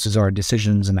influences our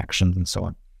decisions and actions and so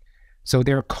on. So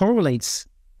there are correlates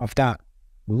of that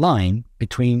line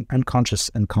between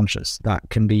unconscious and conscious that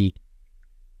can be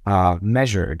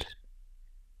measured.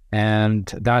 And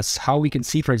that's how we can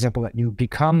see, for example, that you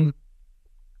become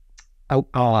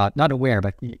not aware,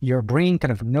 but your brain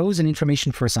kind of knows an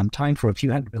information for some time, for a few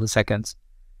hundred milliseconds.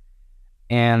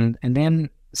 And then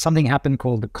something happened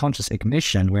called the conscious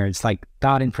ignition, where it's like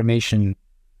that information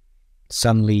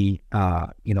suddenly,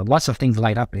 lots of things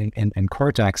light up in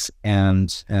cortex,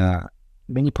 and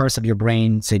many parts of your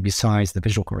brain, say besides the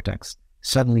visual cortex,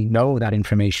 suddenly know that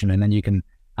information, and then you can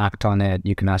act on it.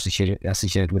 You can associate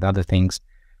it with other things.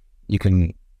 You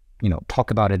can,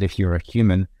 talk about it if you're a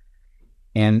human.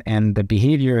 And the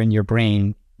behavior in your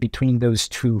brain between those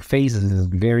two phases is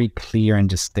very clear and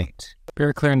distinct.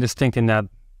 Very clear and distinct in that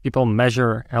people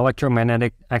measure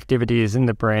electromagnetic activities in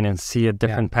the brain and see a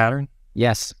different pattern?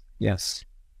 Yes.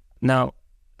 Now,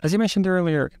 as you mentioned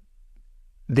earlier,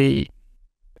 the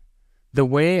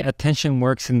way attention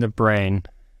works in the brain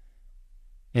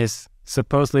is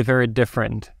supposedly very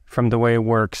different from the way it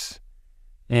works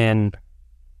in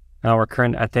our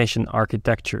current attention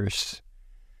architectures.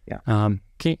 Yeah.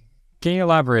 Can you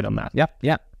elaborate on that?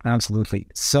 Yeah, absolutely.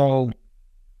 So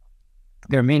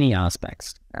there are many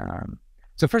aspects.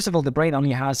 So first of all, the brain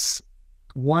only has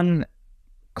one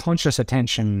conscious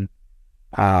attention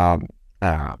light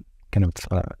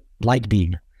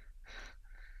beam.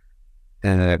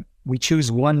 We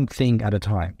choose one thing at a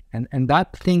time. And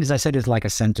that thing, as I said, is like a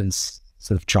sentence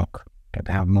sort of chunk that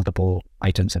have multiple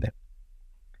items in it.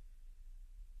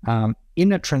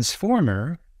 In a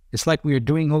transformer, it's like we're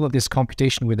doing all of this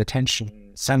computation with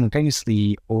attention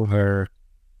simultaneously over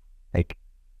like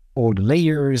all the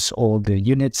layers, all the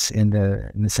units in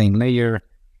the same layer.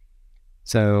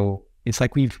 So it's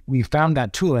like we've found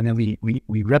that tool, and then we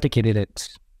replicated it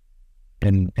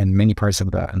in many parts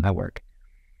of the network.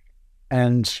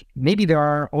 And maybe there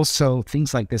are also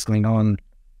things like this going on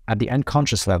at the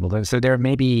unconscious level. So there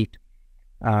may be,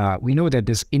 we know that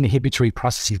there's inhibitory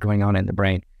processes going on in the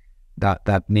brain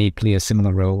that may play a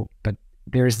similar role, but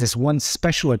there is this one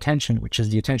special attention, which is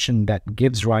the attention that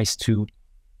gives rise to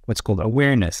what's called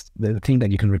awareness, the thing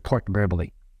that you can report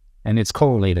verbally. And it's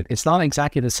correlated. It's not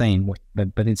exactly the same,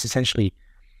 but it's essentially,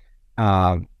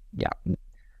 one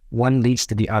leads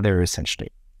to the other,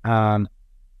 essentially.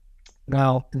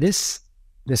 Now, this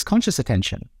conscious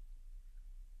attention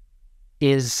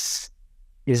is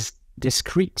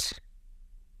discrete.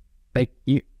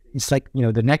 It's like,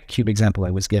 the neck cube example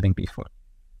I was giving before.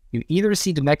 You either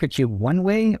see the neck cube one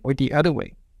way or the other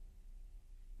way.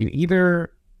 You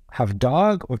either have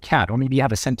dog or cat, or maybe you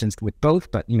have a sentence with both,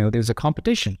 but there's a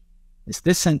competition. It's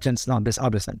this sentence, not this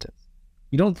other sentence.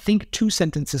 You don't think two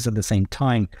sentences at the same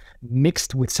time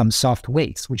mixed with some soft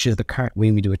weights, which is the current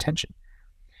way we do attention.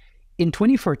 In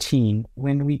 2014,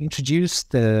 when we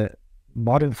introduced the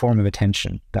modern form of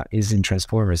attention that is in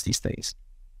transformers these days,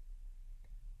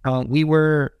 we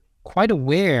were quite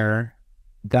aware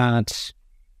that,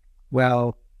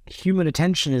 well, human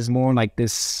attention is more like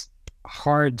this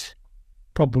hard,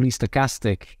 probably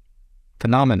stochastic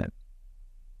phenomenon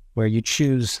where you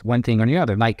choose one thing or the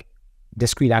other, like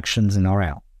discrete actions in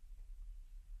RL.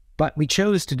 But we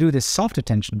chose to do this soft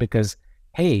attention because,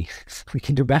 hey, we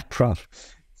can do backprop.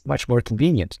 It's much more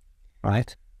convenient,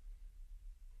 right?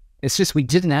 It's just we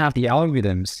didn't have the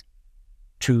algorithms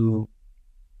to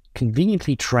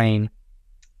conveniently train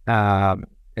a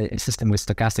system with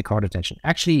stochastic hard attention.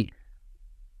 Actually,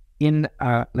 in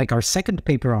like our second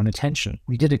paper on attention,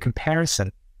 we did a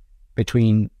comparison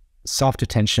between soft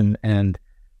attention and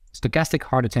stochastic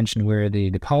hard attention, where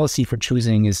the policy for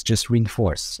choosing is just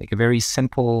reinforced, like a very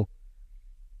simple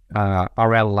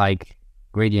RL-like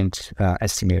gradient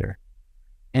estimator.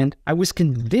 And I was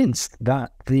convinced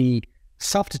that the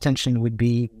soft attention would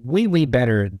be way, way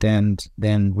better than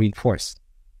reinforced.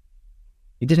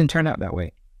 It didn't turn out that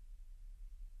way.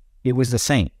 It was the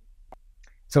same.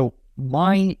 So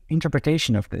my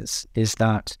interpretation of this is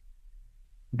that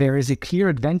there is a clear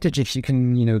advantage if you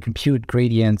can, compute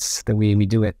gradients the way we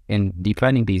do it in deep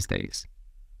learning these days.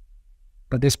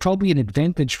 But there's probably an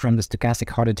advantage from the stochastic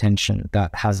hard attention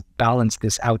that has balanced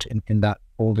this out in that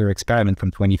older experiment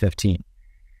from 2015.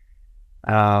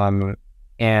 And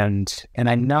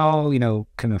I'm now,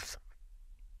 kind of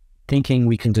thinking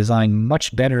we can design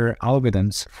much better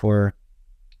algorithms for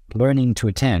learning to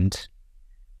attend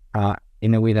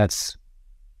in a way that's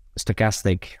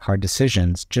stochastic hard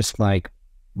decisions, just like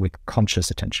with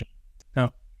conscious attention.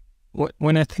 Now,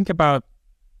 when I think about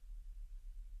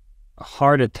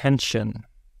hard attention,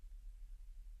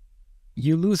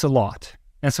 you lose a lot.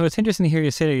 And so it's interesting to hear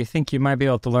you say that you think you might be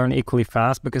able to learn equally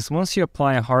fast, because once you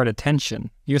apply a hard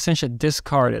attention, you essentially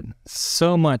discarded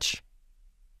so much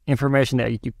information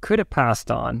that you could have passed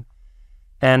on.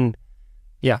 And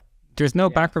there's no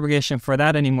backpropagation for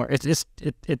that anymore. It's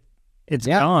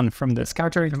gone from this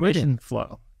information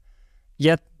flow.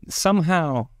 Yet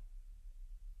somehow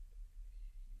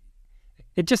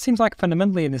it just seems like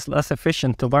fundamentally it is less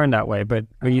efficient to learn that way, but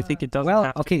you think it doesn't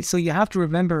have to. Okay, so you have to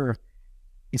remember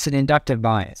it's an inductive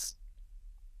bias.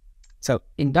 So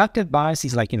inductive bias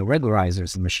is like,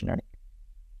 regularizers in machine learning.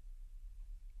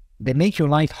 They make your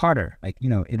life harder, like,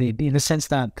 in the sense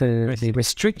that they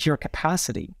restrict your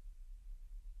capacity.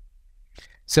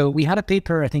 So we had a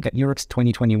paper, I think at Europe's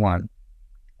 2021,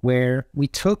 where we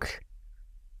took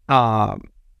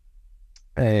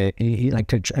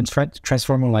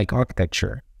transformer-like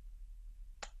architecture,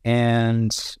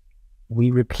 and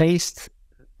we replaced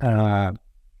the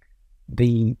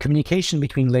communication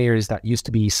between layers that used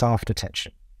to be soft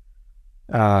attention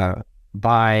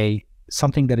by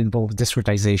something that involves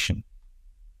discretization.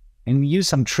 And we used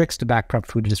some tricks to backprop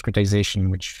through the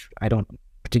discretization, which I don't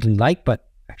particularly like, but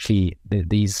actually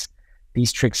these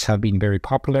tricks have been very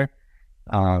popular.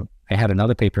 I had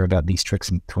another paper about these tricks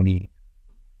in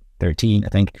 2013, I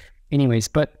think. Anyways,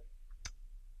 but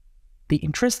the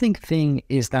interesting thing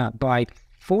is that by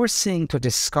forcing to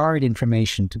discard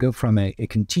information to go from a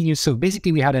continuous, so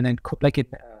basically we had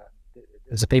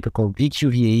there's a paper called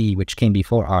VQVAE, which came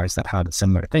before ours, that had a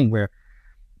similar thing, where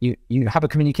you have a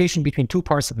communication between two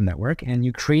parts of the network and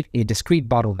you create a discrete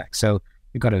bottleneck. So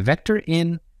you've got a vector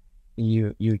in,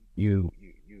 you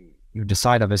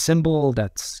decide of a symbol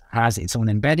that has its own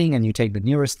embedding, and you take the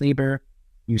nearest neighbor,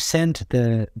 you send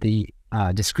the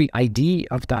discrete ID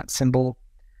of that symbol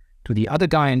to the other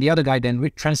guy, and the other guy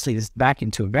then translates it back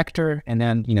into a vector, and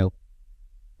then,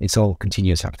 it's all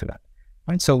continuous after that.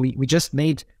 Right? So we just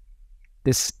made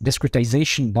this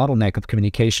discretization bottleneck of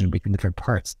communication between different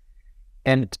parts.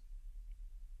 And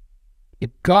it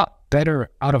got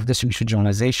better out of distribution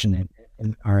generalization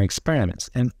in our experiments.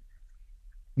 And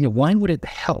why would it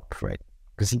help, right?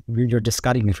 Because you're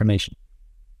discarding information.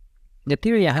 The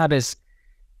theory I have is,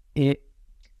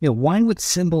 why would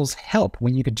symbols help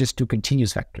when you could just do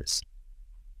continuous vectors?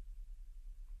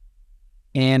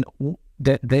 And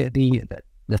the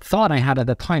thought I had at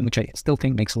the time, which I still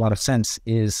think makes a lot of sense,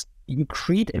 is you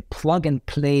create a plug and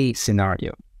play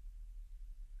scenario.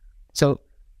 So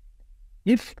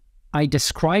if I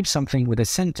describe something with a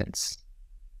sentence,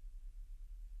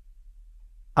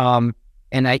 and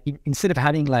I, instead of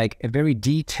having like a very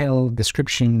detailed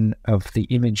description of the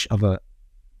image of a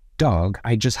dog,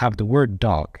 I just have the word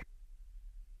dog.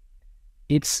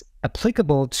 It's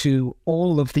applicable to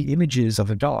all of the images of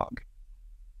a dog.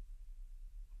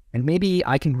 And maybe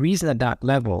I can reason at that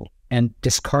level and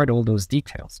discard all those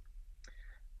details.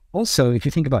 Also, if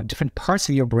you think about different parts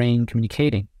of your brain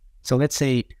communicating, so let's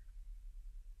say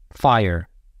fire.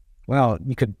 Well,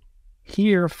 you could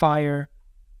hear fire,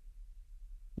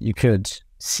 you could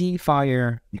see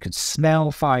fire, you could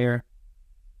smell fire.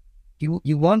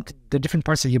 You want the different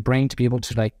parts of your brain to be able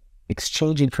to like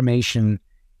exchange information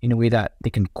in a way that they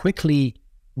can quickly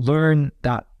learn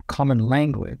that common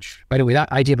language. By the way,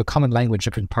 that idea of a common language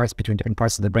between different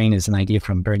parts of the brain is an idea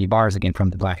from Bernie Bars, again, from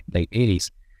the late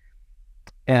 80s.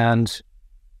 And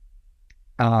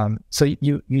so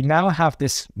you now have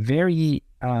this very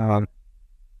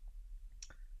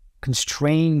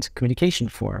constrained communication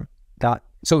form.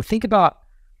 So think about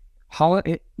how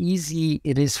easy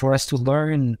it is for us to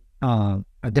learn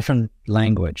a different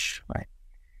language, right?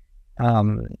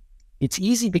 It's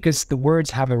easy because the words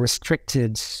have a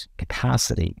restricted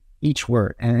capacity, each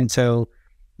word. And so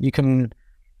you can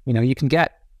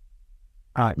get,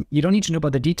 you don't need to know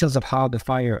about the details of how the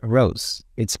fire arose.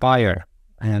 It's fire.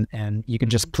 And you can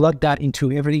just plug that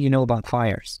into everything you know about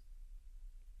fires.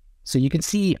 So you can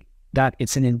see that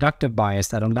it's an inductive bias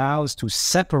that allows to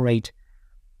separate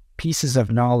pieces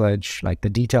of knowledge, like the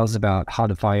details about how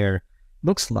the fire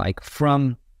looks like,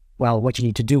 from, well, what you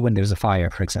need to do when there's a fire,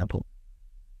 for example.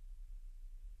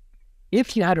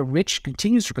 If you had a rich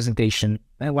continuous representation,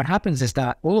 then what happens is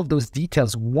that all of those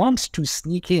details want to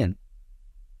sneak in.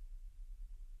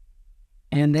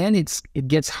 And then it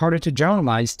gets harder to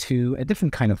generalize to a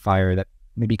different kind of fire that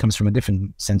maybe comes from a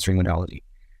different sensory modality.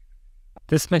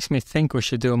 This makes me think we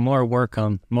should do more work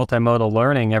on multimodal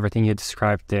learning, everything you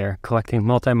described there, collecting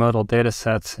multimodal data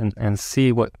sets and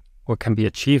see what can be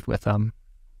achieved with them.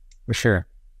 For sure.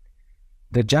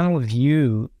 The general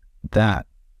view that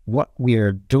what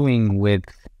we're doing with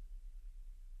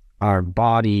our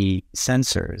body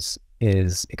sensors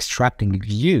is extracting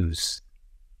views,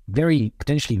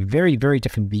 potentially very, very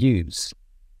different views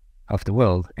of the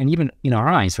world. And even in our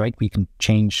eyes, right? We can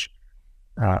change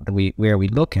the way where we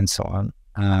look and so on.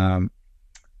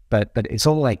 But it's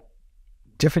all like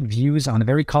different views on a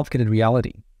very complicated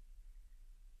reality.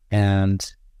 And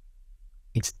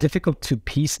it's difficult to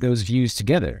piece those views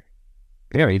together.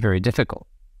 Very, very difficult.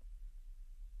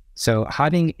 So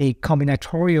having a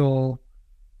combinatorial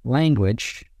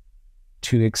language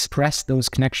to express those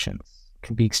connections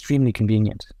can be extremely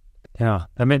convenient. Yeah,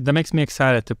 that makes me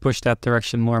excited to push that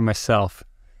direction more myself.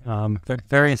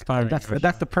 Very inspiring.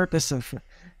 That's the purpose of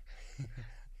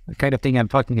the kind of thing I'm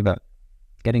talking about,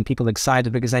 getting people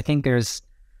excited, because I think there's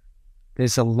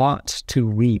a lot to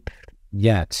reap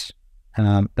yet.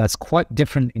 That's quite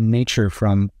different in nature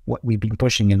from what we've been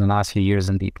pushing in the last few years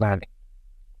in deep learning.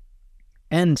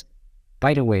 And,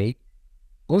 by the way,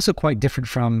 also quite different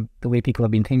from the way people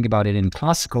have been thinking about it in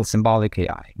classical symbolic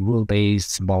AI,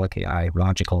 rule-based symbolic AI,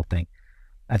 logical thing.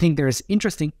 I think there's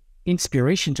interesting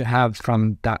inspiration to have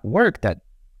from that work that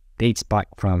dates back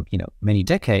from, many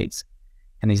decades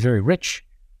and is very rich,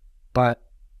 but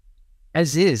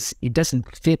as is, it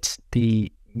doesn't fit the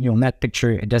neural net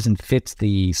picture. It doesn't fit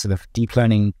the sort of deep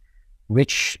learning,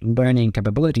 rich learning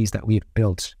capabilities that we've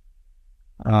built.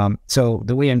 So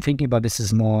the way I'm thinking about this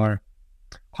is more,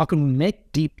 how can we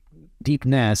make deep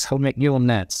nets, how to make neural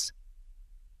nets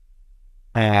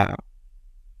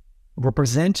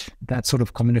represent that sort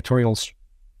of combinatorial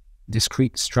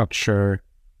discrete structure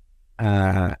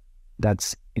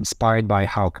that's inspired by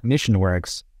how cognition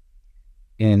works,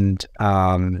 and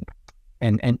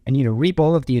reap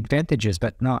all of the advantages,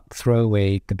 but not throw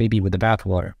away the baby with the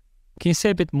bathwater. Can you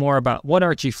say a bit more about what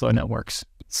are gflow networks?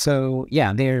 So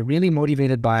yeah, they're really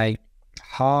motivated by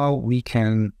how we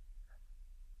can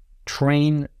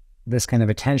train this kind of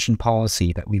attention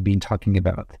policy that we've been talking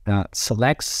about, that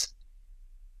selects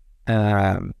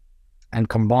and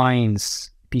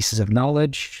combines pieces of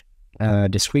knowledge,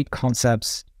 discrete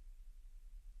concepts,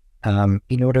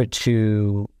 in order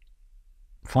to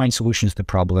find solutions to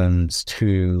problems,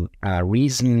 to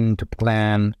reason, to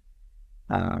plan,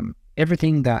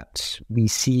 everything that we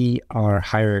see our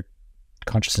higher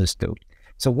consciousness do.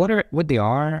 So what they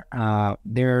are,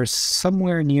 they're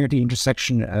somewhere near the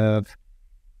intersection of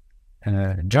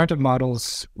generative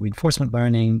models, reinforcement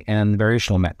learning, and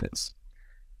variational methods.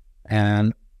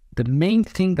 And the main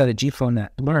thing that a gflow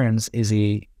net learns is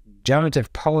a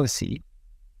generative policy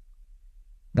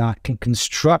that can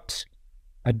construct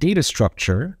a data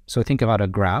structure. So think about a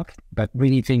graph, but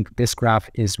really think this graph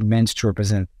is meant to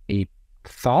represent a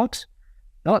thought,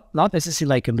 not necessarily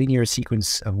like a linear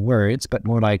sequence of words, but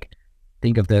more like,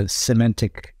 think of the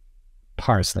semantic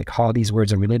parts, like how these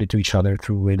words are related to each other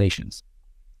through relations.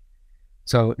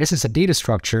 So this is a data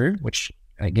structure, which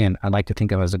again, I like to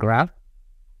think of as a graph.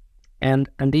 And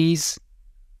these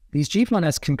gflow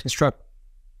nets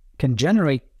can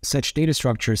generate such data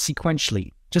structures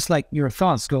sequentially, just like your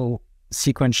thoughts go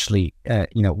sequentially,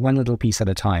 one little piece at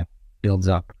a time builds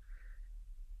up.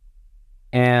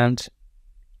 And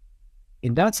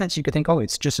in that sense, you could think, oh,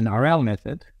 it's just an RL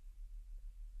method,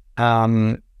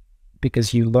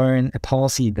 because you learn a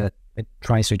policy that it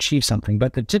tries to achieve something.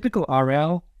 But the typical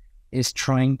RL is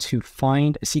trying to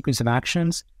find a sequence of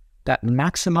actions that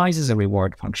maximizes a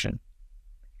reward function,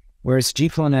 whereas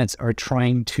gflow nets are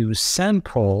trying to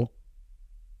sample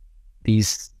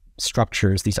these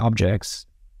structures, these objects,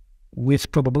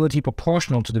 with probability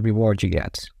proportional to the reward you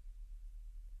get.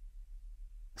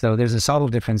 So there's a subtle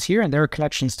difference here, and there are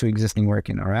connections to existing work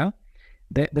in RL.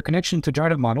 The connection to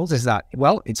generative models is that,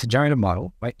 well, it's a generative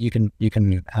model, right? You can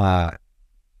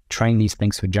train these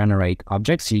things to generate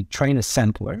objects. You train a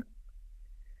sampler.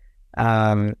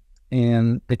 And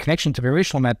the connection to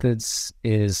variational methods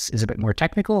is a bit more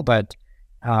technical, but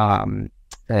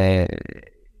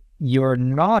you're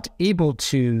not able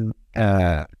to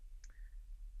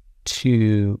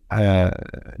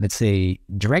let's say,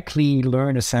 directly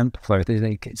learn a sampler.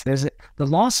 There's the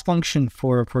loss function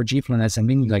for gflow nets and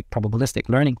mainly like probabilistic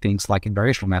learning things like in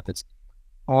variational methods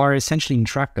are essentially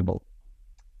intractable.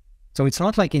 So it's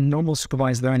not like in normal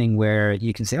supervised learning where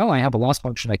you can say, oh, I have a loss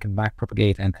function I can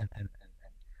backpropagate and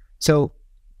so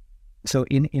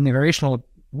in the variational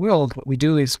world, what we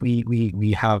do is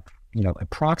we have, you know, a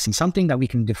proxy, something that we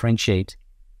can differentiate,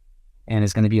 and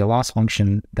it's going to be a loss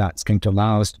function that's going to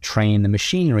allow us to train the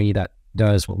machinery that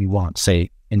does what we want, say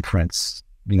inference,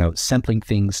 you know, sampling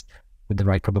things with the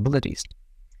right probabilities.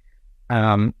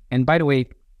 And by the way,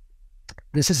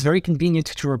 this is very convenient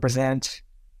to represent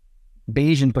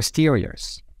Bayesian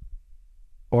posteriors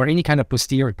or any kind of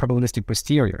posterior, probabilistic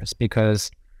posteriors, because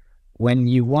when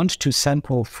you want to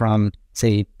sample from,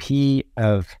 say, P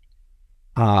of,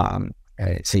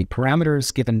 say,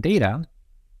 parameters given data,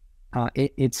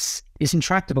 it's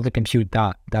intractable to compute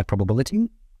that probability,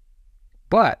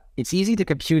 but it's easy to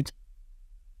compute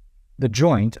the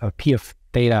joint of P of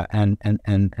data and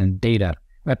data,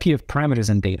 P of parameters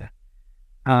and data.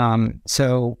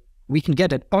 So we can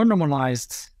get an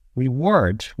unnormalized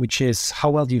reward, which is how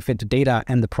well do you fit the data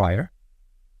and the prior,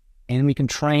 and we can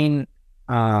train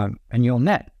a neural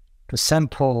net to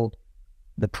sample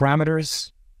the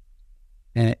parameters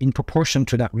in proportion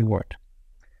to that reward.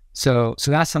 So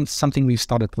that's something we've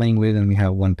started playing with, and we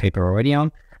have one paper already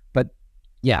on. But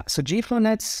yeah, so gflow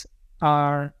nets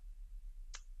are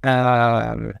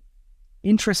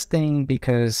interesting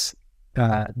because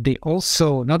they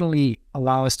also not only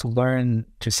allow us to learn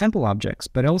to sample objects,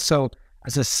 but also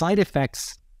as a side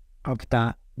effect of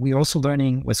that, we're also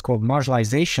learning what's called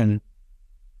marginalization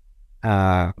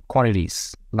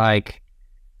quantities, like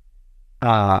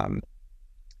the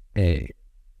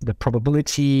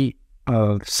probability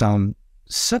of some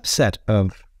subset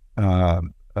of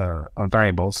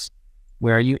variables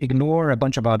where you ignore a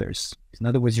bunch of others. In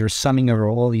other words, you're summing over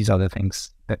all these other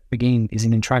things. That again is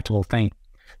an intractable thing.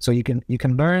 So you can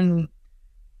learn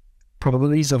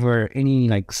probabilities over any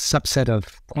like subset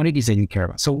of quantities that you care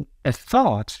about. So a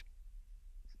thought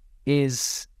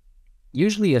is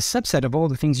usually a subset of all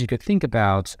the things you could think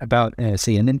about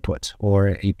say an input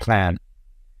or a plan.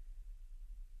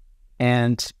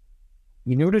 And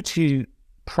in order to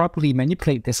properly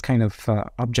manipulate this kind of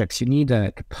objects, you need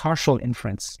a partial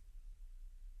inference.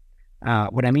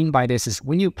 What I mean by this is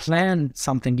when you plan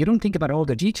something, you don't think about all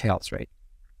the details, right?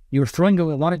 You're throwing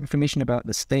away a lot of information about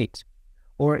the state.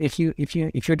 Or if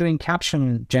you're doing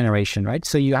caption generation, right?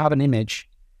 So you have an image,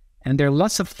 and there are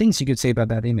lots of things you could say about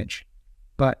that image,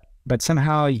 but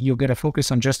somehow you're going to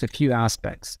focus on just a few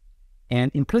aspects.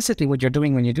 And implicitly, what you're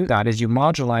doing when you do that is you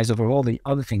modularize over all the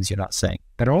other things you're not saying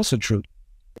that are also true.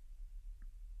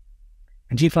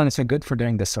 And gflow nets are good for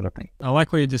doing this sort of thing. I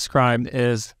like what you described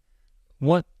is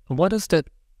what does the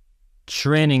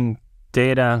training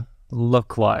data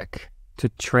look like to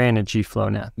train a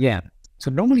gflow net? Yeah. So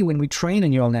normally when we train a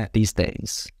neural net these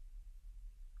days,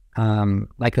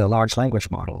 like a large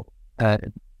language model,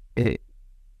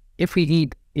 if we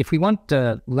want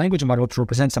the language model to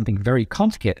represent something very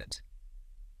complicated,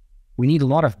 we need a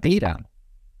lot of data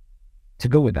to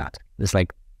go with that. It's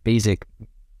like basic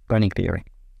learning theory.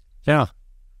 Yeah.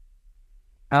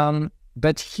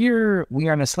 But here we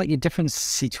are in a slightly different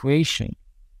situation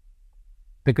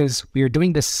because we are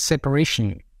doing this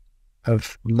separation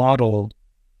of model,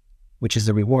 which is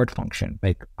the reward function,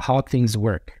 like how things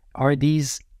work. Are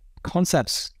these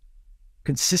concepts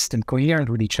consistent, coherent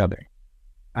with each other?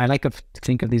 I like to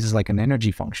think of these as like an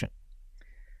energy function.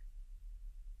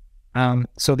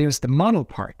 So there's the model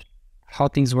part, how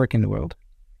things work in the world,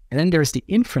 and then there's the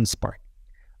inference part.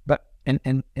 But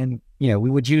and you know, we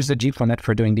would use the gflow net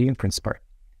for doing the inference part.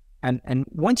 And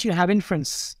once you have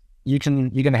inference, you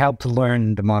can help to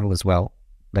learn the model as well,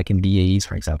 like in BAEs,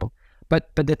 for example.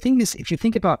 But the thing is, if you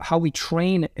think about how we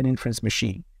train an inference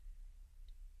machine,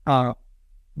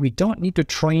 we don't need to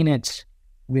train it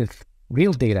with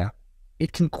real data.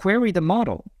 It can query the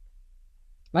model,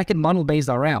 like in model-based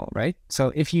RL, right?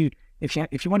 So if you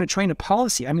want to train a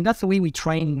policy, I mean, that's the way we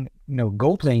train,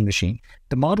 Go playing machine.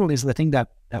 The model is the thing that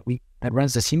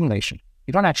runs the simulation.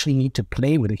 You don't actually need to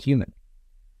play with a human.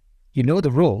 You know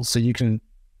the rules, so you can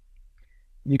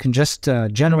just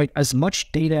generate as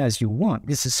much data as you want.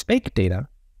 This is fake data.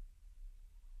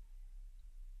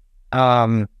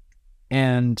 And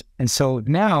so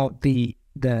now the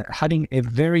having a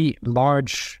very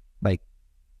large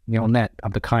neural net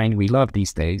of the kind we love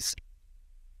these days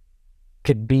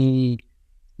could be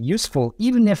useful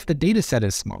even if the data set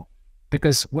is small,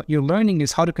 because what you're learning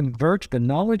is how to convert the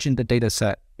knowledge in the data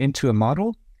set into a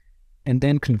model, and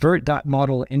then convert that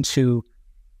model into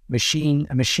a machine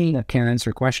that can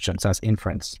answer questions as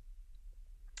inference.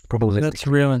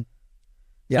 Probabilistic.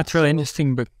 That's really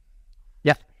interesting. But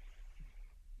yeah,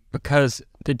 because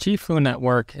the gflow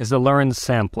network is a learned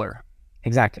sampler.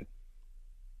 Exactly.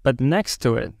 But next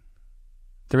to it,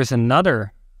 there is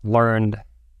another learned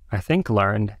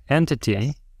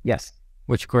entity. Yes.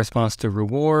 Which corresponds to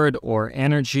reward or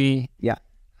energy. Yeah.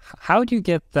 How do you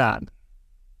get that?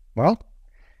 Well,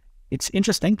 it's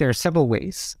interesting. There are several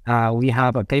ways. We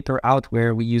have a paper out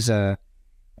where we use a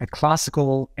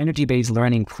classical energy-based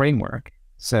learning framework.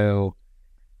 So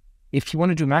if you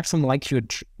want to do maximum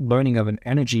likelihood learning of an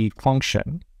energy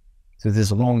function, so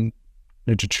there's a long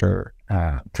literature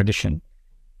tradition,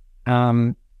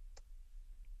 the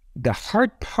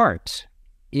hard part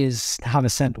is to have a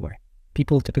sampler.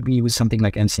 People typically use something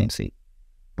like MCMC,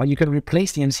 but you can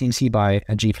replace the MCMC by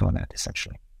a gflow net,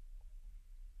 essentially.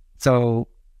 So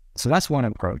that's one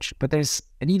approach, but there's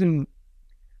an even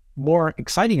more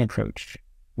exciting approach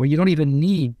where you don't even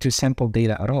need to sample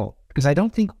data at all, because I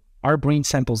don't think our brain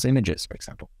samples images, for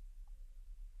example.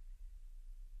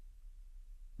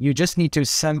 You just need to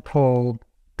sample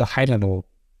the high-level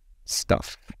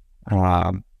stuff,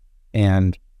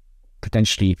 and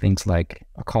potentially things like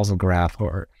a causal graph,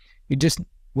 or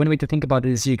one way to think about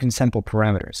it is you can sample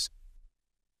parameters.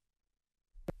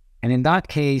 And in that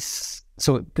case,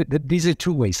 so these are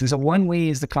two ways. So one way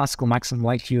is the classical maximum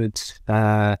likelihood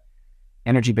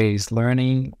energy-based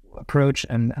learning approach,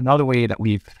 and another way that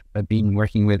we've been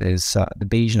working with is the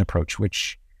Bayesian approach,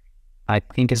 which I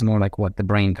think is more like what the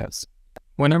brain does.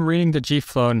 When I'm reading the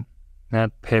gflow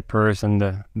net papers and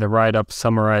the write-up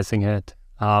summarizing it,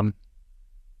 I'm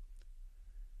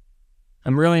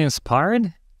really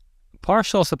inspired,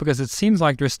 partially also because it seems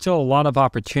like there's still a lot of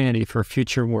opportunity for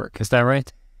future work. Is that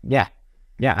right? Yeah.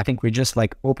 I think we're just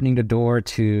opening the door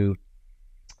to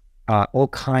all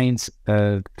kinds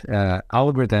of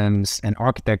algorithms and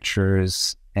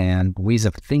architectures and ways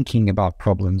of thinking about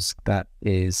problems that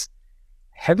is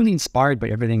heavily inspired by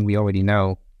everything we already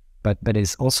know, but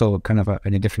is also kind of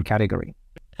in a different category.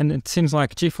 And it seems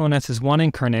like gflow nets is one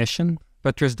incarnation,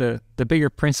 but there's the bigger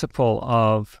principle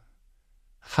of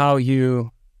how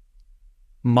you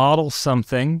model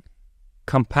something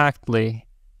compactly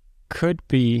could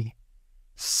be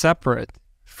separate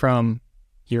from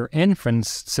your inference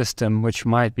system, which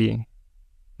might be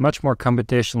much more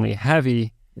computationally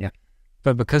heavy. Yeah.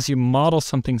 But because you model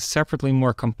something separately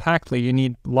more compactly, you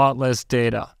need a lot less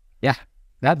data. Yeah.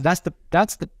 That's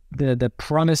the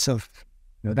promise of,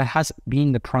 that has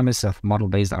been the promise of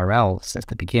model-based RL since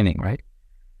the beginning, right?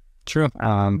 True.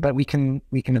 But we can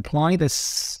apply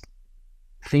this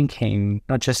thinking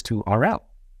not just to RL.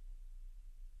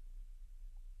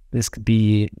 This could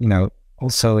be,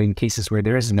 also in cases where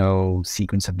there is no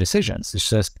sequence of decisions. It's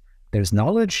just there's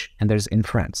knowledge and there's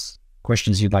inference,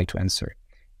 questions you'd like to answer.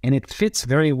 And it fits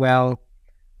very well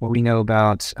what we know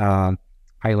about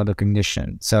high-level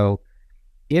cognition. So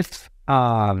if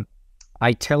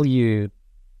I tell you,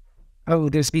 oh,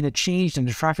 there's been a change in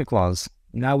the traffic laws,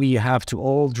 now we have to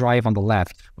all drive on the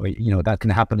left, or, that can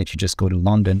happen if you just go to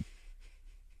London.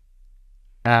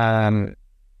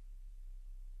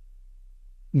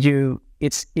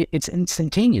 It's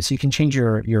instantaneous. You can change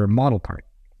your model part.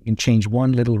 You can change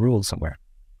one little rule somewhere.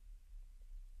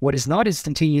 What is not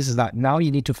instantaneous is that now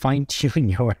you need to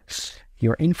fine-tune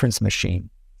your inference machine.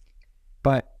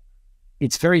 But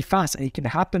it's very fast, and it can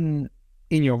happen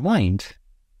in your mind,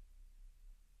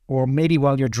 or maybe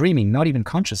while you're dreaming, not even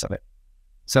conscious of it.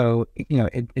 So,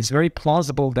 it's very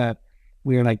plausible that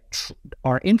we're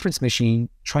our inference machine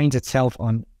trains itself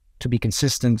to be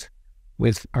consistent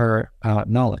with our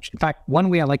knowledge. In fact, one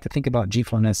way I like to think about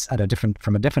gflow nets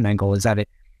from a different angle is that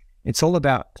it's all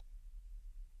about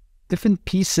different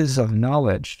pieces of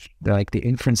knowledge, like the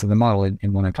inference of the model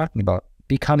in what I'm talking about,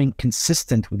 becoming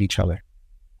consistent with each other.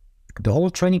 The whole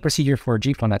training procedure for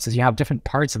gflow nets is you have different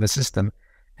parts of a system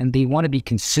and they want to be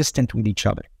consistent with each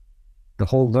other. The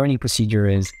whole learning procedure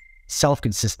is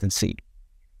self-consistency.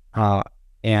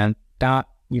 And that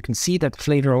you can see that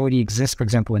flavor already exists, for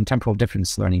example, in temporal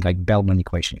difference learning, like Bellman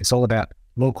equation. It's all about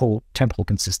local temporal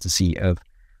consistency of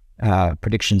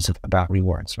predictions about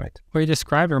rewards, right? What you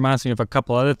described reminds me of a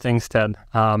couple other things that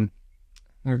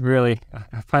really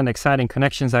I find exciting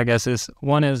connections, I guess, is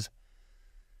one is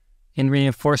in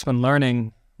reinforcement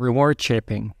learning, reward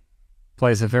shaping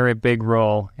plays a very big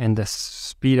role in the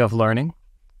speed of learning,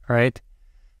 right?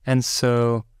 And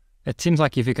so it seems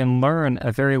like if you can learn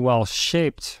a very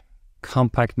well-shaped,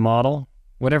 compact model,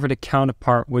 whatever the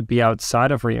counterpart would be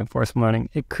outside of reinforcement learning,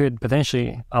 it could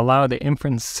potentially allow the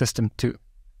inference system to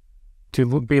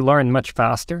be learned much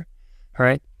faster,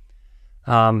 right?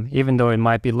 Even though it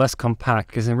might be less compact,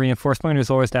 because in reinforcement learning,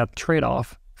 there's always that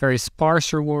trade-off. Very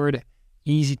sparse reward,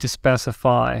 easy to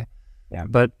specify,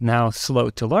 but now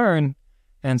slow to learn.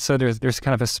 And so there's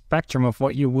kind of a spectrum of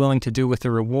what you're willing to do with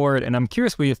the reward. And I'm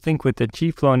curious what you think with the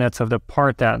gflow nets of the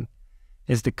part that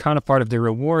is the counterpart of the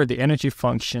reward, the energy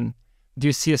function. Do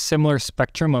you see a similar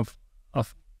spectrum of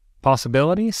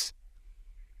possibilities?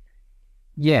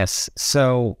 Yes.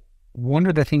 So one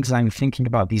of the things I'm thinking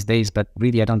about these days, but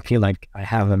really I don't feel like I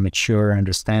have a mature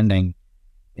understanding,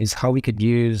 is how we could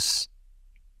use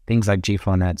things like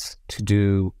gflow nets to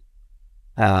do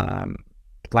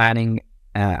planning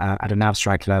at an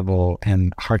abstract level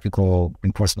and hierarchical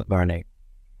reinforcement learning.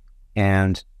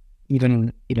 And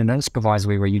even in an unsupervised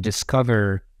way where you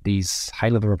discover these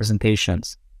high-level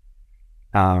representations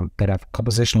that have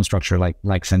compositional structure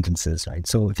like sentences, right?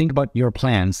 So think about your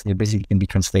plans. They basically can be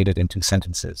translated into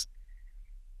sentences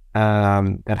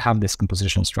that have this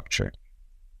compositional structure.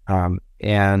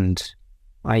 And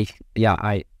I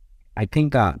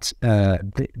think that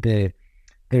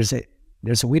there's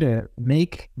a way to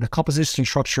make the composition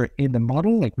structure in the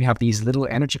model, like we have these little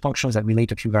energy functions that relate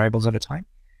to a few variables at a time,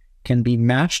 can be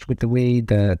matched with the way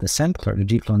the sampler, the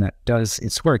gflow net, does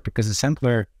its work, because the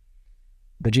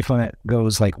gflow net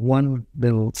goes like one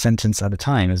little sentence at a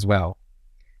time as well.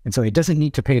 And so it doesn't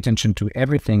need to pay attention to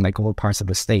everything, like all parts of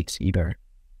the state either.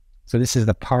 So this is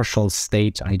the partial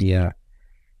state idea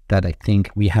that I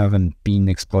think we haven't been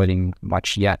exploiting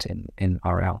much yet in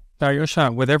RL. Now,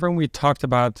 Yoshua, with everything we talked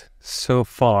about so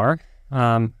far,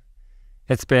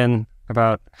 it's been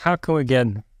about how can we get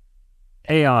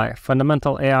AI,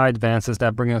 fundamental AI advances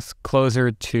that bring us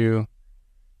closer to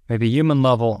maybe human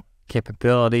level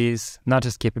capabilities, not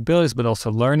just capabilities, but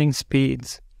also learning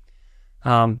speeds.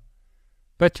 But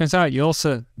it turns out you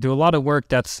also do a lot of work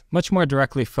that's much more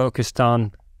directly focused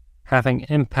on having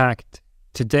impact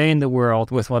today in the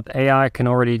world with what AI can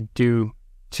already do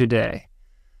today.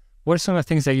 What are some of the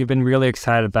things that you've been really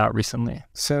excited about recently?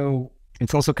 So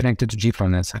it's also connected to gflow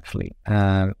nets, actually.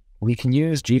 We can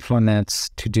use gflow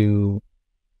nets to do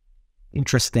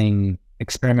interesting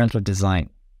experimental design.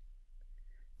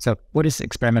 So what is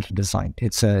experimental design?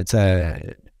 It's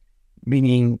a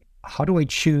meaning, how do I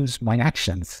choose my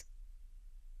actions?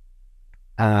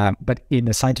 But in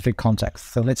a scientific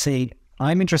context. So let's say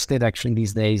I'm interested actually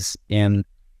these days in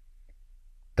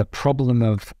the problem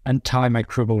of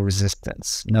antimicrobial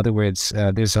resistance. In other words,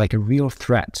 there's like a real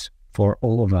threat for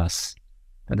all of us.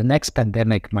 And the next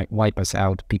pandemic might wipe us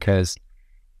out because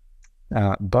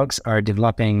bugs are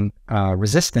developing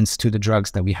resistance to the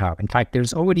drugs that we have. In fact,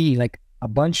 there's already like a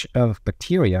bunch of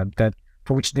bacteria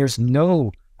for which there's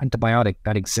no antibiotic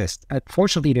that exists.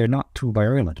 Fortunately, they're not too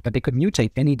virulent, but they could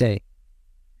mutate any day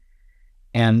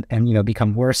and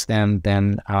become worse than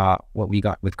what we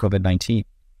got with COVID-19.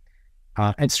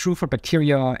 It's true for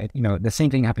bacteria. The same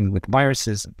thing happened with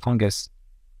viruses and fungus.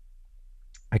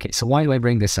 Okay, so why do I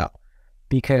bring this up?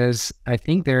 Because I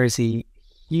think there is a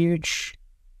huge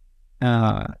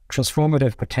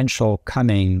transformative potential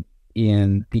coming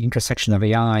in the intersection of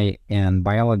AI and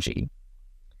biology,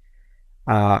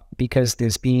 because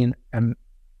there's been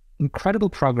incredible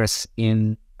progress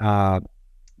in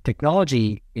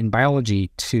technology in biology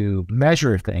to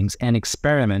measure things and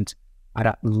experiment at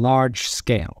a large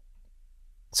scale.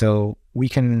 So we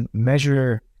can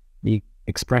measure the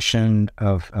expression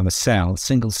of a cell,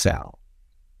 single cell,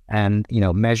 and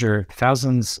measure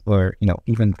thousands or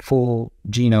even full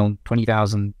genome,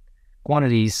 20,000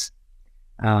 quantities.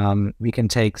 We can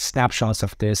take snapshots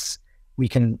of this. We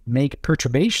can make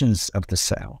perturbations of the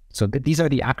cell. So these are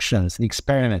the actions, the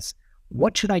experiments.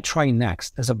 What should I try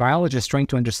next? As a biologist trying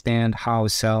to understand how a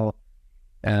cell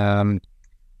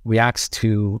reacts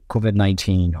to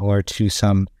COVID-19 or to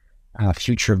some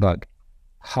future bug,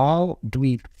 how do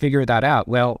we figure that out?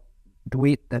 Well, the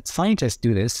way that scientists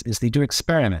do this is they do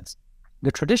experiments.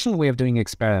 The traditional way of doing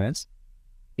experiments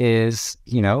is,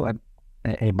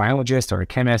 a biologist or a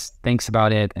chemist thinks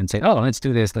about it and say, oh, let's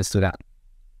do this, let's do that.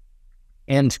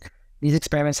 And these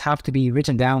experiments have to be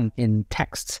written down in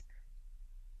text.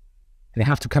 They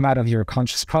have to come out of your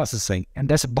conscious processing. And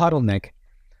that's a bottleneck.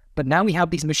 But now we have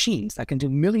these machines that can do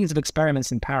millions of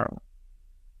experiments in parallel.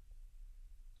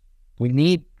 We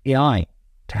need AI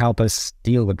to help us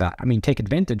deal with that. Take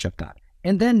advantage of that.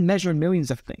 And then measure millions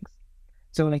of things.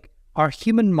 So our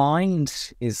human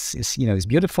mind is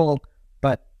beautiful,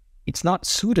 but it's not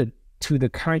suited to the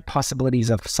current possibilities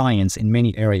of science in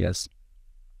many areas.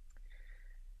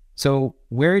 So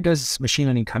where does machine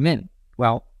learning come in?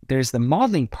 Well, there's the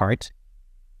modeling part.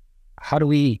 How do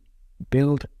we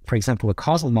build, for example, a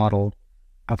causal model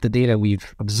of the data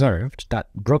we've observed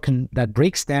that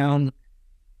breaks down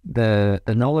the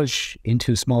knowledge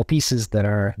into small pieces that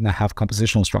have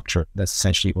compositional structure? That's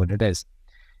essentially what it is.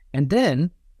 And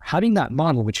then having that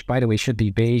model, which by the way should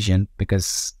be Bayesian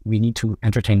because we need to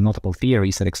entertain multiple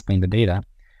theories that explain the data.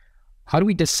 How do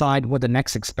we decide what the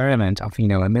next experiment of,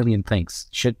 a million things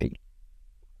should be?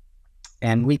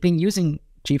 And we've been using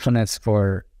gflow nets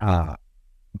for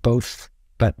both,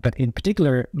 but in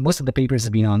particular, most of the papers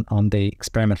have been on the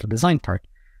experimental design part.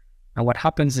 And what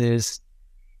happens is,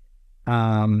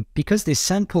 because they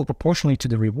sample proportionally to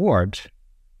the reward,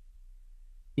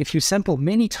 if you sample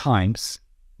many times,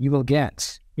 you will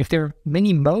get, if there are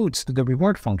many modes to the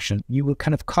reward function, you will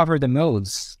kind of cover the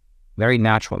modes very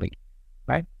naturally,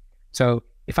 right? So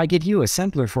if I give you a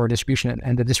sampler for a distribution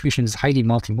and the distribution is highly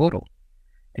multimodal,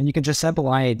 and you can just sample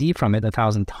IID from it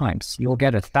 1,000 times, you'll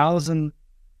get 1,000,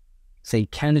 say,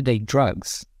 candidate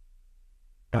drugs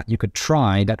that you could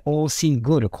try that all seem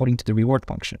good according to the reward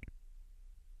function.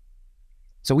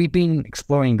 So we've been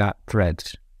exploring that thread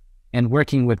and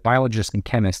working with biologists and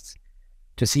chemists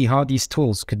to see how these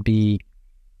tools could be,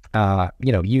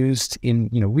 used in,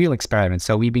 real experiments.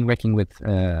 So we've been working with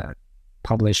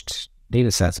published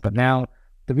data sets, but now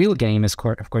the real game is,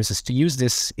 of course, is to use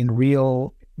this in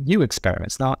real new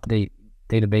experiments, not the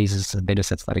databases and data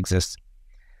sets that exist.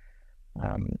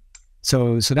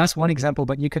 So that's one example,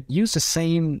 but you could use the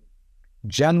same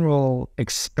general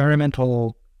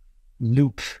experimental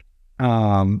loop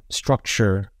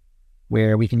structure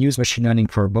where we can use machine learning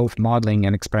for both modeling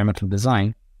and experimental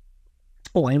design.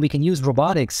 Oh, and we can use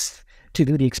robotics to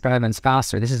do the experiments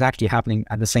faster. This is actually happening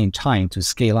at the same time to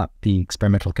scale up the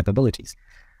experimental capabilities.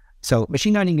 So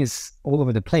machine learning is all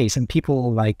over the place, and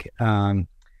people like Alan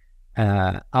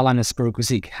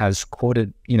Asparuh-Kuzik has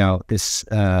quoted, this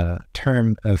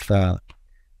term of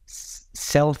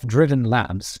self-driven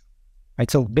labs, right?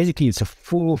 So basically, it's a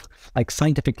full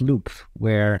scientific loop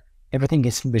where everything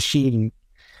is machine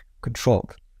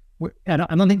controlled. I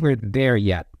don't think we're there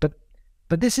yet,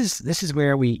 but this is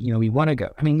where we want to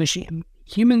go.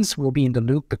 Humans will be in the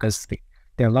loop because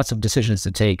there are lots of decisions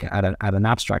to take at an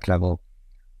abstract level.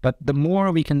 But the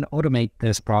more we can automate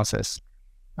this process,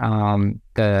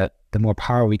 the more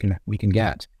power we can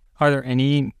get. Are there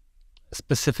any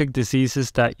specific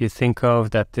diseases that you think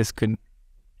of that this could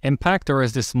impact, or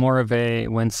is this more of a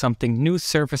when something new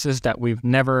surfaces that we've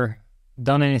never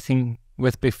done anything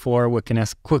with before, we can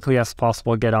as quickly as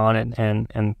possible get on it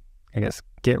and I guess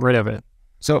get rid of it?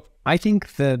 So I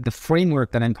think the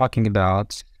framework that I'm talking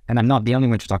about, and I'm not the only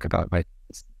one to talk about, right?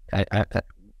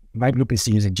 My group is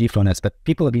using gflow nets, but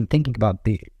people have been thinking about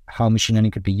how machine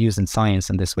learning could be used in science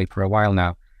in this way for a while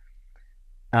now.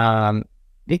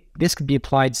 This could be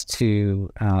applied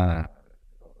to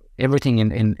everything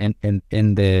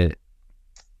in the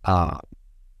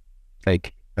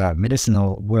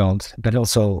medicinal world, but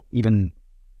also even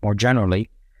more generally.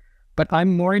 But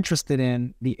I'm more interested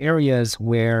in the areas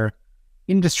where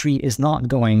industry is not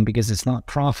going because it's not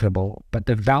profitable, but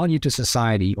the value to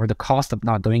society or the cost of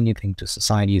not doing anything to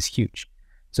society is huge.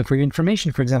 So for your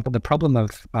information, for example, the problem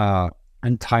of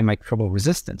antimicrobial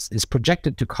resistance is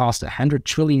projected to cost $100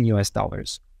 trillion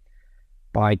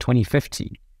by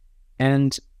 2050,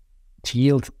 and to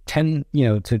yield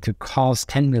to cause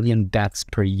 10 million deaths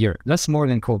per year. That's more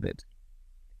than COVID.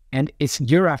 And it's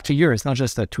year after year. It's not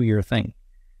just a 2-year thing.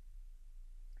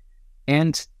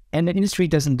 And the industry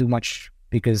doesn't do much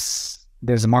because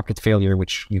there's a market failure,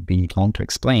 which you'd be long to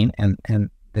explain, and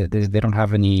they don't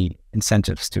have any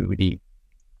incentives to really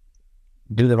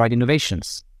do the right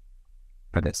innovations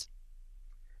for this.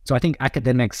 So I think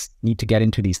academics need to get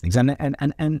into these things.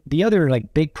 And the other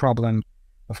big problem,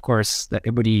 of course, that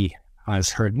everybody has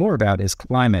heard more about is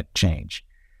climate change.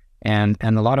 And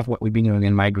a lot of what we've been doing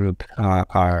in my group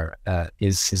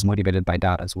is motivated by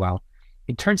that as well.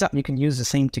 It turns out you can use the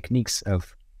same techniques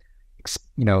of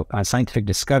scientific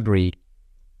discovery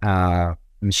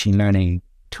machine learning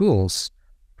tools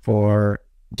for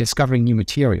discovering new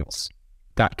materials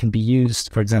that can be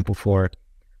used, for example, for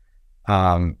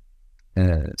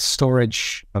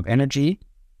storage of energy,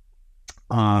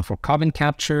 for carbon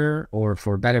capture, or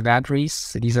for better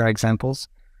batteries. These are examples.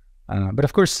 But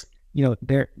of course,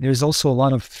 there's also a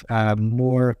lot of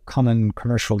more common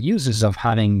commercial uses of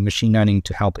having machine learning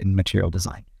to help in material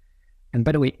design. And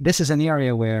by the way, this is an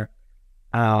area where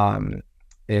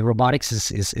robotics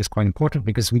is quite important,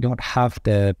 because we don't have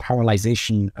the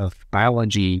parallelization of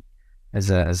biology as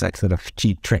a sort of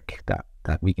cheap trick that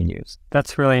we can use.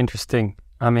 That's really interesting.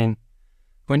 I mean,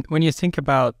 when you think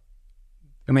about,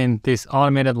 these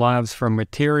automated labs for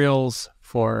materials,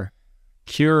 for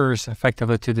cures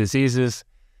effectively to diseases,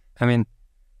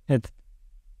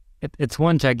 it's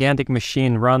one gigantic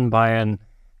machine run by an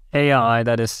AI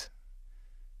that is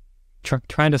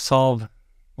trying to solve,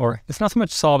 or it's not so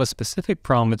much solve a specific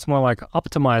problem, it's more like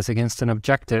optimize against an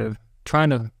objective,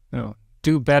 trying to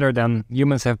do better than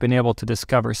humans have been able to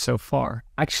discover so far.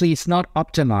 Actually, it's not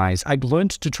optimize. I've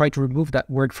learned to try to remove that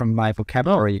word from my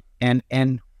vocabulary and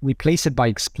replace it by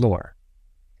explore.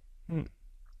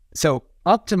 So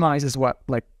optimize is what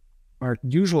like our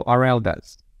usual RL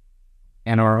does,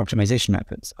 and our optimization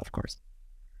methods, of course.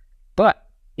 But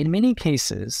in many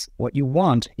cases, what you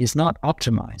want is not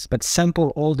optimize, but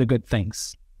sample all the good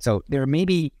things. So there may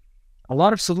be a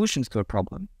lot of solutions to a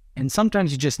problem, and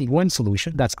sometimes you just need one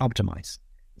solution that's optimized.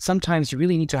 Sometimes you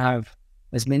really need to have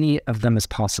as many of them as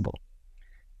possible.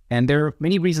 And there are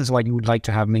many reasons why you would like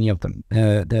to have many of them.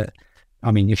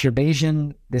 If you're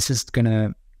Bayesian, this is going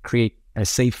to create a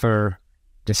safer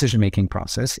decision-making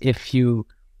process. If you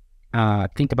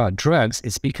think about drugs,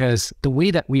 it's because the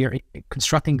way that we are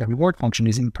constructing the reward function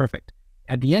is imperfect.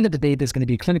 At the end of the day, there's going to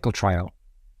be a clinical trial.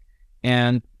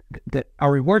 And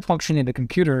our reward function in the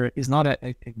computer is not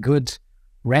a good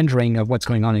rendering of what's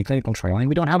going on in a clinical trial. And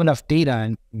we don't have enough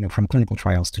data from clinical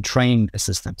trials to train a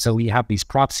system. So we have these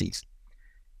proxies.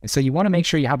 And so you want to make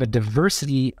sure you have a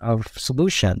diversity of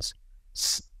solutions.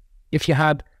 If you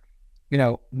had,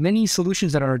 many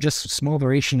solutions that are just a small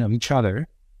variation of each other,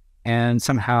 and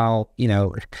somehow,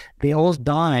 they all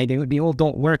die, they all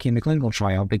don't work in the clinical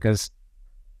trial because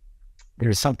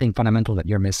there's something fundamental that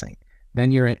you're missing,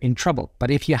 then you're in trouble.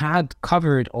 But if you had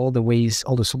covered all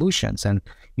the solutions, and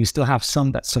you still have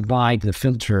some that survive the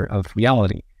filter of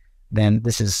reality, then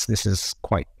this is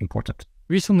quite important.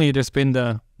 Recently, there's been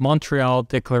the Montreal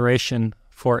Declaration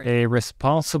for a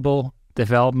Responsible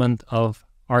Development of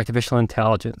Artificial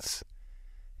Intelligence.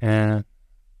 And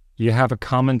you have a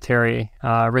commentary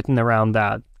written around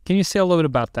that. Can you say a little bit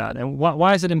about that? And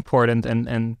why is it important,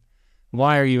 and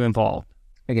why are you involved?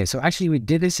 Okay, so actually we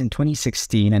did this in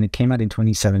 2016 and it came out in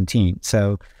 2017.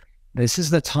 So this is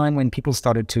the time when people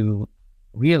started to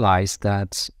realize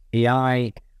that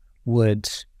AI would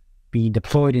be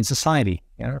deployed in society.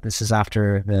 This is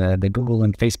after the Google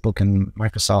and Facebook and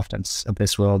Microsoft and of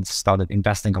this world started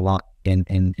investing a lot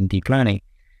in deep learning.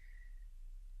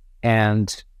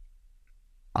 And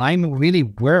I'm really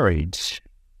worried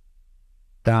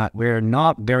that we're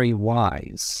not very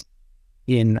wise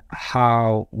in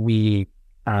how we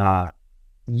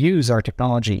use our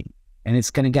technology. And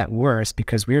it's going to get worse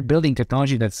because we're building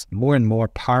technology that's more and more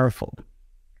powerful.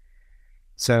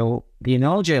 So the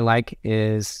analogy I like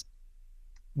is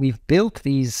we've built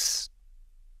these.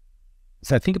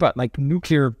 So think about like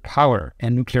nuclear power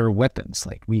and nuclear weapons.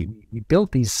 Like we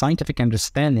built these scientific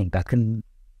understanding that can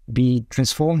be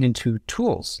transformed into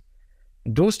tools.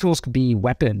 Those tools could be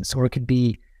weapons, or it could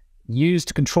be used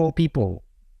to control people.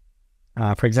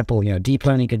 For example, deep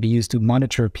learning could be used to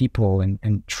monitor people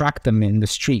and track them in the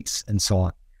streets and so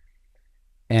on,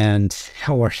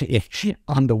 or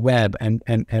on the web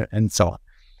and so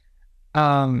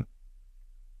on.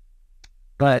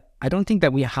 But I don't think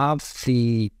that we have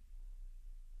the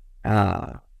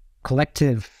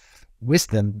collective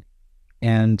wisdom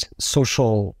and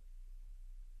social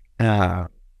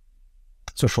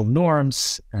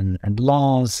norms and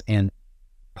laws and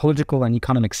political and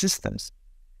economic systems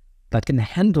that can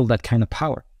handle that kind of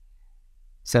power.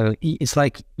 So it's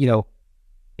like,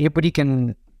 everybody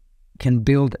can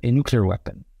build a nuclear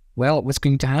weapon. Well, what's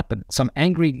going to happen? Some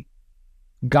angry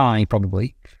guy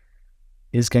probably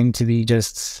is going to be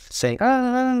just saying,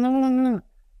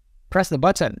 press the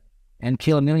button and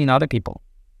kill 1 million other people,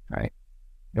 right?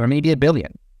 Or maybe 1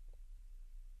 billion.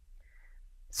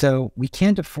 So we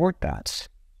can't afford that.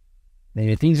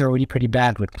 Things are already pretty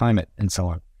bad with climate and so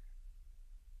on.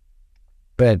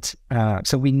 But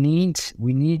so we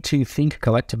need to think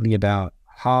collectively about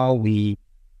how we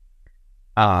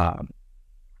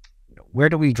where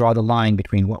do we draw the line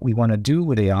between what we want to do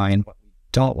with AI and what we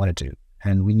don't want to do?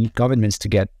 And we need governments to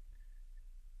get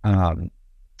to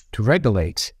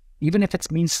regulate, even if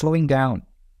it means slowing down.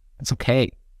 It's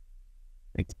okay.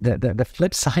 Like the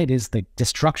flip side is the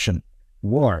destruction,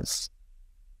 wars,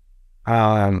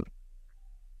 and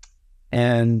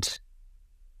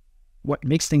what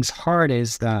makes things hard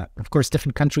is that, of course,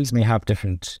 different countries may have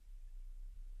different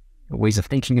ways of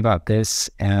thinking about this,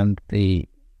 and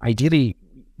ideally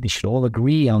they should all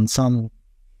agree on some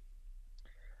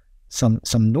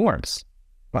norms.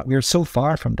 But we're so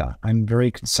far from that. I'm very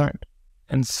concerned.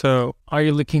 And so, are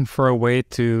you looking for a way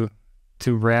to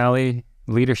rally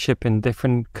leadership in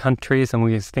different countries? And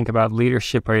when you think about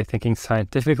leadership, are you thinking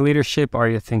scientific leadership? Are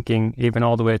you thinking even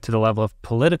all the way to the level of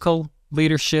political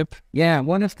leadership? Yeah,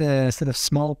 one of the sort of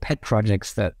small pet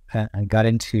projects that I got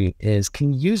into is,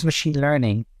 can you use machine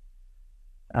learning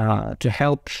to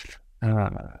help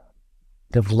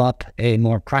develop a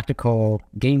more practical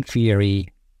game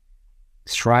theory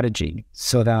strategy,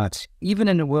 so that even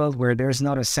in a world where there's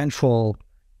not a central,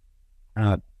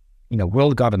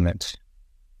 world government,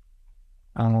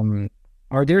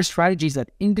 are there strategies that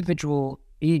individual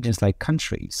agents like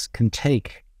countries can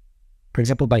take, for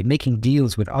example, by making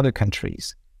deals with other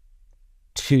countries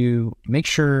to make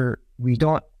sure we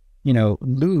don't,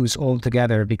 lose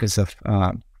altogether because of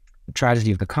the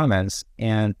tragedy of the commons,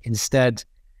 and instead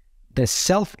the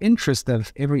self-interest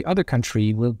of every other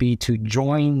country will be to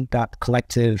join that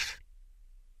collective,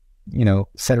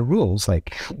 set of rules.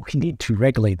 Like, we need to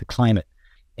regulate the climate,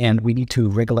 and we need to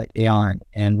regulate AI,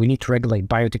 and we need to regulate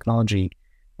biotechnology,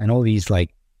 and all these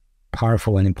like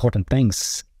powerful and important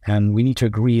things. And we need to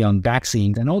agree on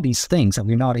vaccines and all these things that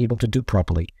we're not able to do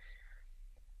properly.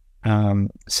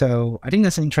 So I think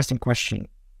that's an interesting question.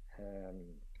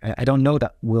 I don't know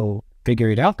that we'll figure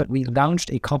it out, but we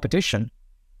launched a competition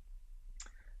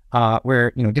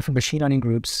where different machine learning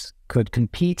groups could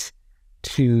compete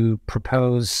to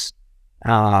propose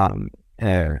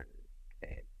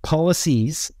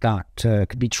policies that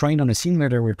could be trained on a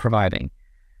simulator we're providing,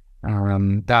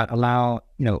 that allow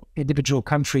individual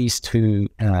countries to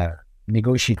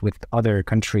negotiate with other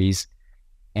countries,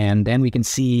 and then we can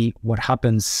see what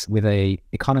happens with a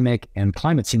economic and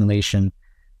climate simulation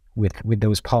with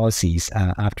those policies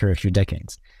after a few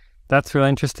decades. That's really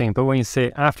interesting. But when you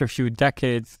say after a few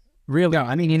decades, really, yeah,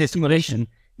 I mean, in a simulation,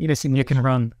 you can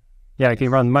run, you can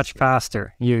run much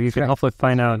faster. You can hopefully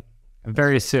find out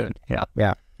very soon. Yeah.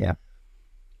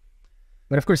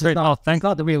 But of course, it's not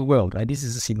the real world, right? This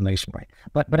is a simulation, right?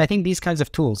 But I think these kinds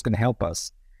of tools can help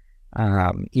us,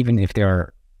 even if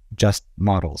they're just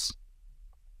models.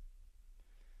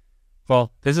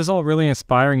 Well, this is all really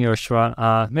inspiring,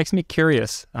 Yoshua. Makes me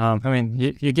curious.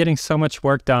 You're getting so much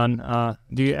work done.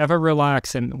 Do you ever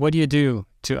relax, and what do you do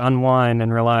to unwind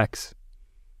and relax?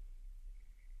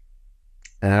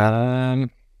 I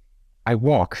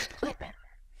walk.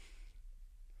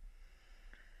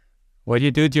 What do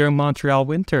you do during Montreal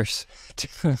winters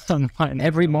to unwind?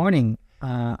 Every morning,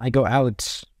 I go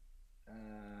out.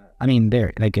 If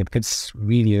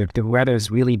the weather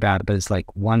is really bad, but it's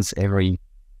like once every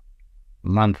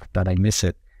month that I miss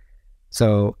it.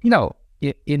 So,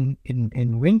 in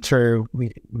winter,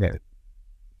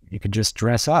 you could just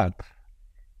dress up.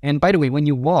 And by the way, when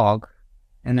you walk,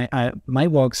 and my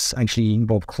walks actually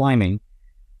involve climbing.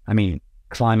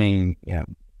 Climbing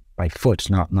by foot,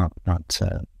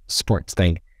 not sports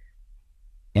thing.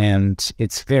 And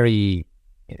it's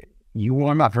you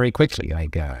warm up very quickly.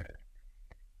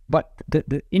 But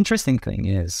the interesting thing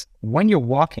is, when you're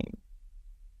walking,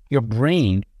 your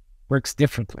brain works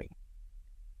differently.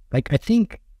 Like, I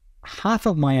think half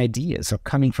of my ideas are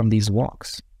coming from these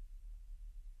walks.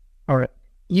 Or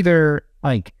either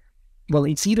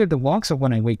it's either the walks or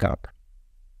when I wake up.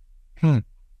 So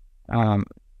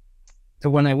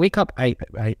when I wake up, I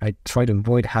try to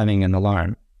avoid having an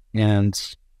alarm,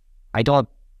 and I don't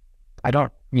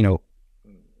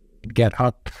get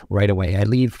up right away. I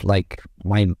leave like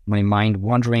my mind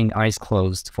wandering, eyes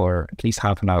closed for at least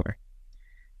half an hour.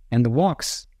 And the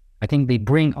walks, I think they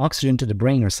bring oxygen to the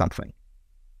brain or something.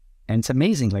 And it's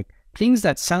amazing, like things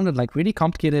that sounded like really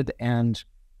complicated and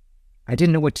I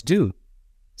didn't know what to do,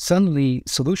 suddenly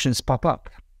solutions pop up.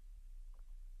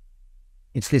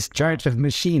 It's this generative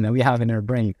machine that we have in our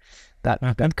brain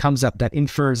that comes up, that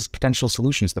infers potential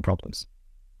solutions to problems.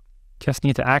 Just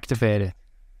need to activate it.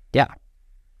 Yeah.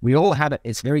 We all have it.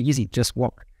 It's very easy. Just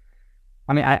walk.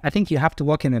 I think you have to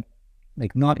walk in it,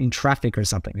 like not in traffic or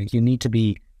something. Like, you need to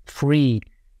be free.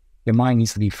 Your mind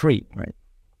needs to be free, right?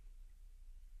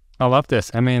 I love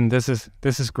this.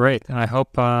 This is great. And I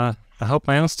hope my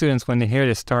own students, when they hear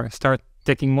this, start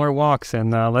taking more walks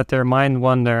and let their mind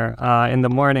wander in the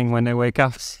morning when they wake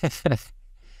up.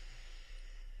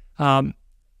 I'm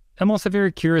also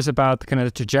very curious about the kind of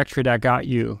the trajectory that got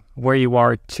you where you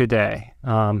are today.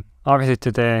 Obviously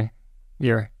today,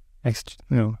 you're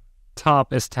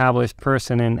top established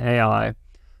person in AI,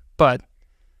 but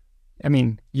I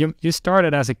mean, you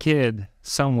started as a kid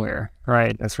somewhere,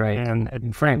 right? That's right. And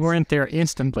in France. You weren't there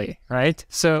instantly, right?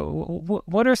 So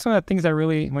what are some of the things that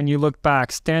really, when you look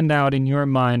back, stand out in your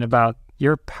mind about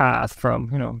your path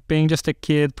from, being just a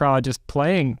kid, probably just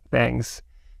playing things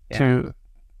to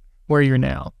where you're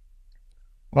now?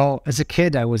 Well, as a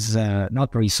kid, I was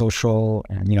not very social,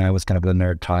 and I was kind of the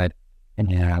nerd type, and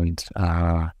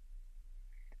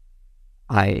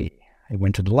I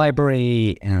went to the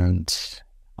library, and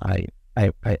I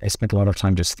spent a lot of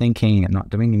time just thinking and not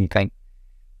doing anything.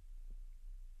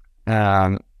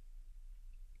 And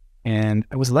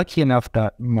I was lucky enough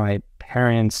that my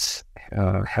parents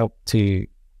helped to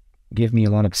give me a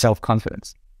lot of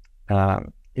self-confidence.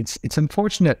 It's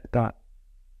unfortunate that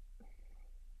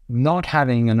not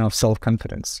having enough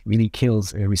self-confidence really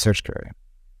kills a research career.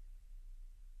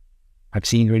 I've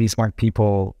seen really smart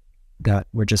people that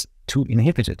were just too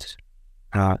inhibited,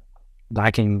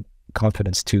 lacking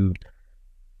confidence to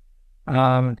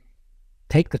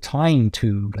take the time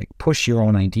to push your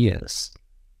own ideas.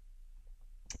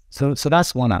 So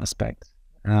that's one aspect.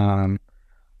 I've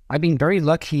been very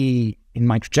lucky in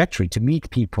my trajectory to meet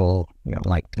people,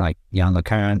 like Yann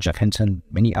LeCun, Jeff Hinton,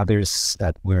 many others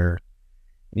that were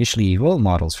initially role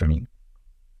models for me,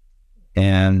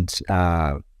 and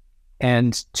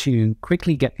to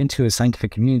quickly get into a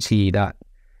scientific community that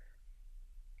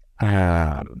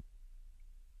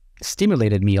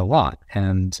stimulated me a lot.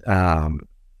 And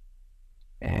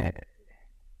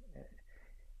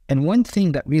one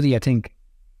thing that really I think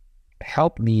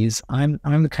helped me is I'm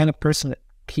the kind of person that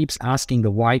keeps asking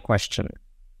the why question.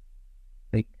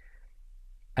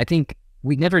 I think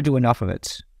we never do enough of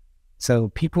it. So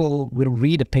people will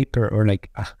read a paper, or I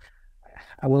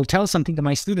will tell something to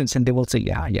my students and they will say,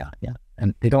 yeah.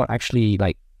 And they don't actually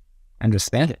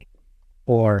understand it,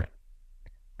 or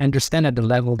understand at the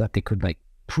level that they could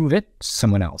prove it to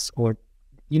someone else, or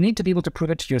you need to be able to prove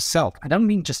it to yourself. I don't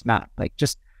mean just math,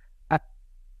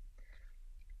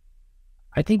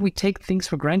 I think we take things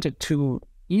for granted too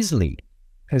easily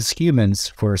as humans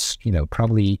for,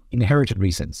 probably inherited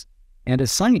reasons. And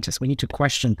as scientists, we need to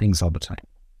question things all the time.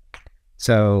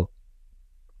 So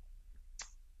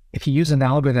if you use an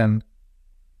algorithm,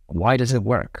 why does it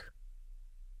work?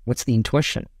 What's the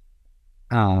intuition?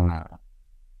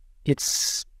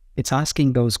 It's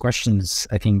asking those questions,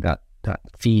 I think, that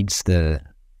feeds the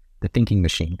thinking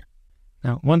machine.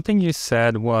 Now, one thing you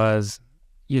said was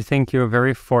you think you're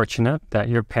very fortunate that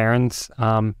your parents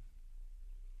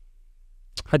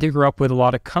had you grow up with a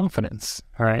lot of confidence,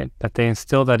 right? That they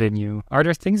instilled that in you. Are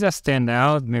there things that stand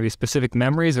out, maybe specific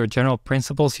memories or general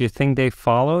principles you think they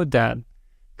followed that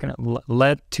kind of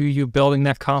led to you building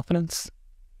that confidence?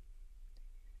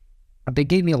 They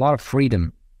gave me a lot of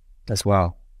freedom as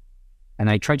well. And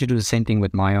I try to do the same thing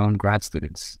with my own grad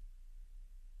students,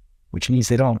 which means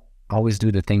they don't always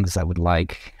do the things I would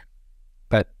like.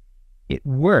 But it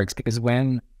works because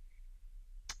when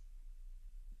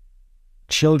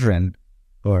children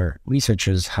or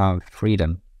researchers have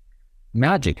freedom,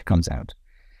 magic comes out.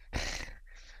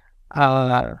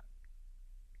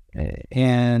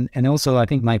 And also I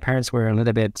think my parents were a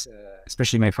little bit,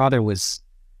 especially my father was,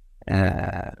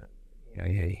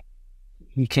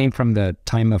 he came from the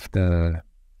time of the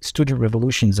student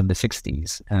revolutions of the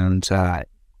 60s, and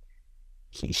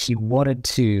he wanted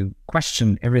to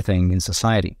question everything in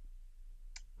society.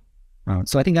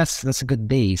 So I think that's a good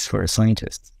base for a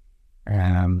scientist.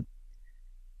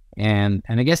 And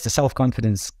I guess the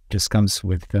self-confidence just comes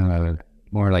with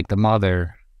more like the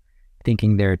mother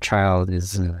thinking their child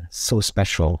is so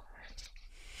special.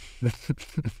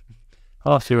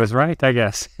 Oh, she was right, I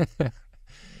guess.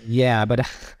 Yeah, but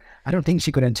I don't think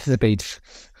she could anticipate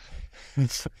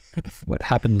what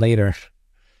happened later.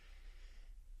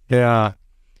 Yeah.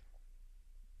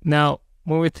 Now,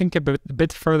 when we think a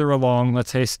bit further along, let's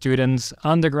say students,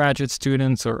 undergraduate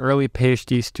students or early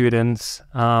PhD students,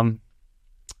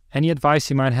 any advice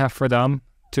you might have for them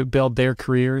to build their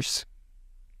careers?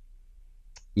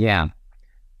 Yeah.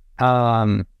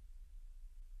 I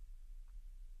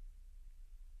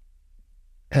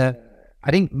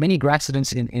think many grad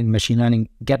students in machine learning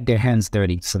get their hands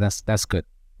dirty, so that's good.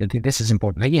 I think this is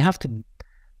important. Like, you have to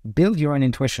build your own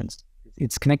intuitions.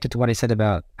 It's connected to what I said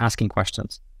about asking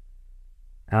questions.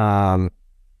 And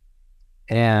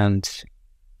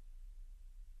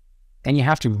you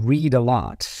have to read a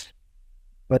lot.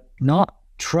 but not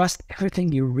trust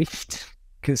everything you read,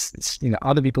 because it's,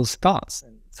 other people's thoughts.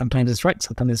 Sometimes it's right,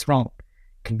 sometimes it's wrong.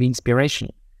 Can be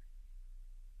inspiration.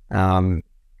 And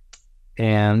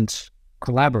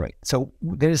collaborate. So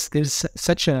there's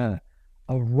such a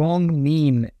wrong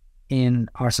meme in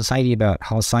our society about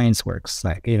how science works.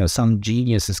 Like, some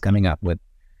genius is coming up with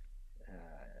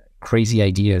crazy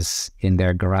ideas in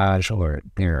their garage or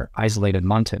their isolated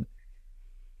mountain.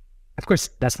 Of course,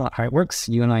 that's not how it works.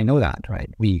 You and I know that,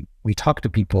 right? We talk to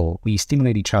people, we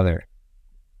stimulate each other.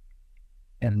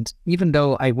 And even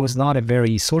though I was not a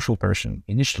very social person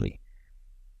initially,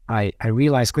 I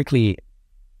realized quickly,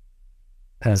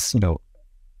 as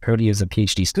early as a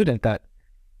PhD student, that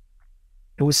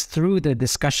it was through the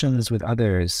discussions with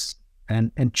others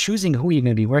and choosing who you're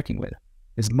going to be working with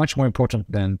is much more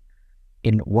important than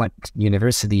in what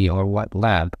university or what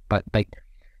lab, but like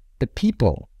the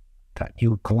people that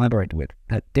you collaborate with,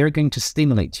 that they're going to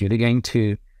stimulate you, they're going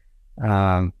to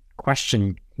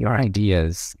question your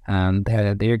ideas, and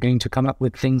they're going to come up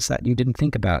with things that you didn't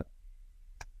think about.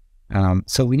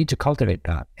 So we need to cultivate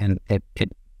that. And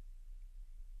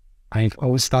I've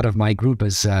always thought of my group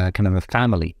as kind of a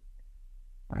family,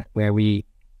 right, where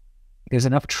there's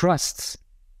enough trust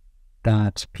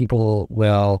that people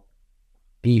will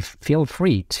feel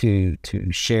free to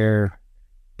share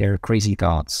their crazy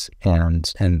thoughts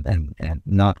and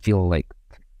not feel like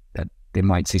that they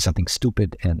might say something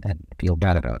stupid and feel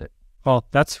bad about it. Well,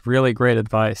 that's really great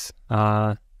advice.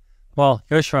 Well,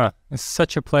 Yoshua, it's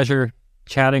such a pleasure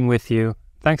chatting with you.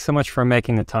 Thanks so much for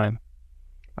making the time.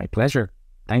 My pleasure.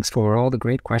 Thanks for all the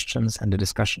great questions and the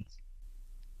discussions.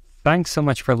 Thanks so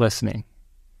much for listening.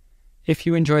 If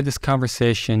you enjoyed this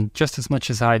conversation just as much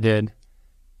as I did,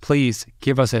 please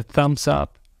give us a thumbs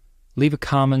up, leave a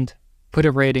comment, put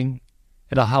a rating.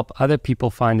 It'll help other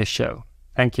people find the show.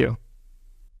 Thank you.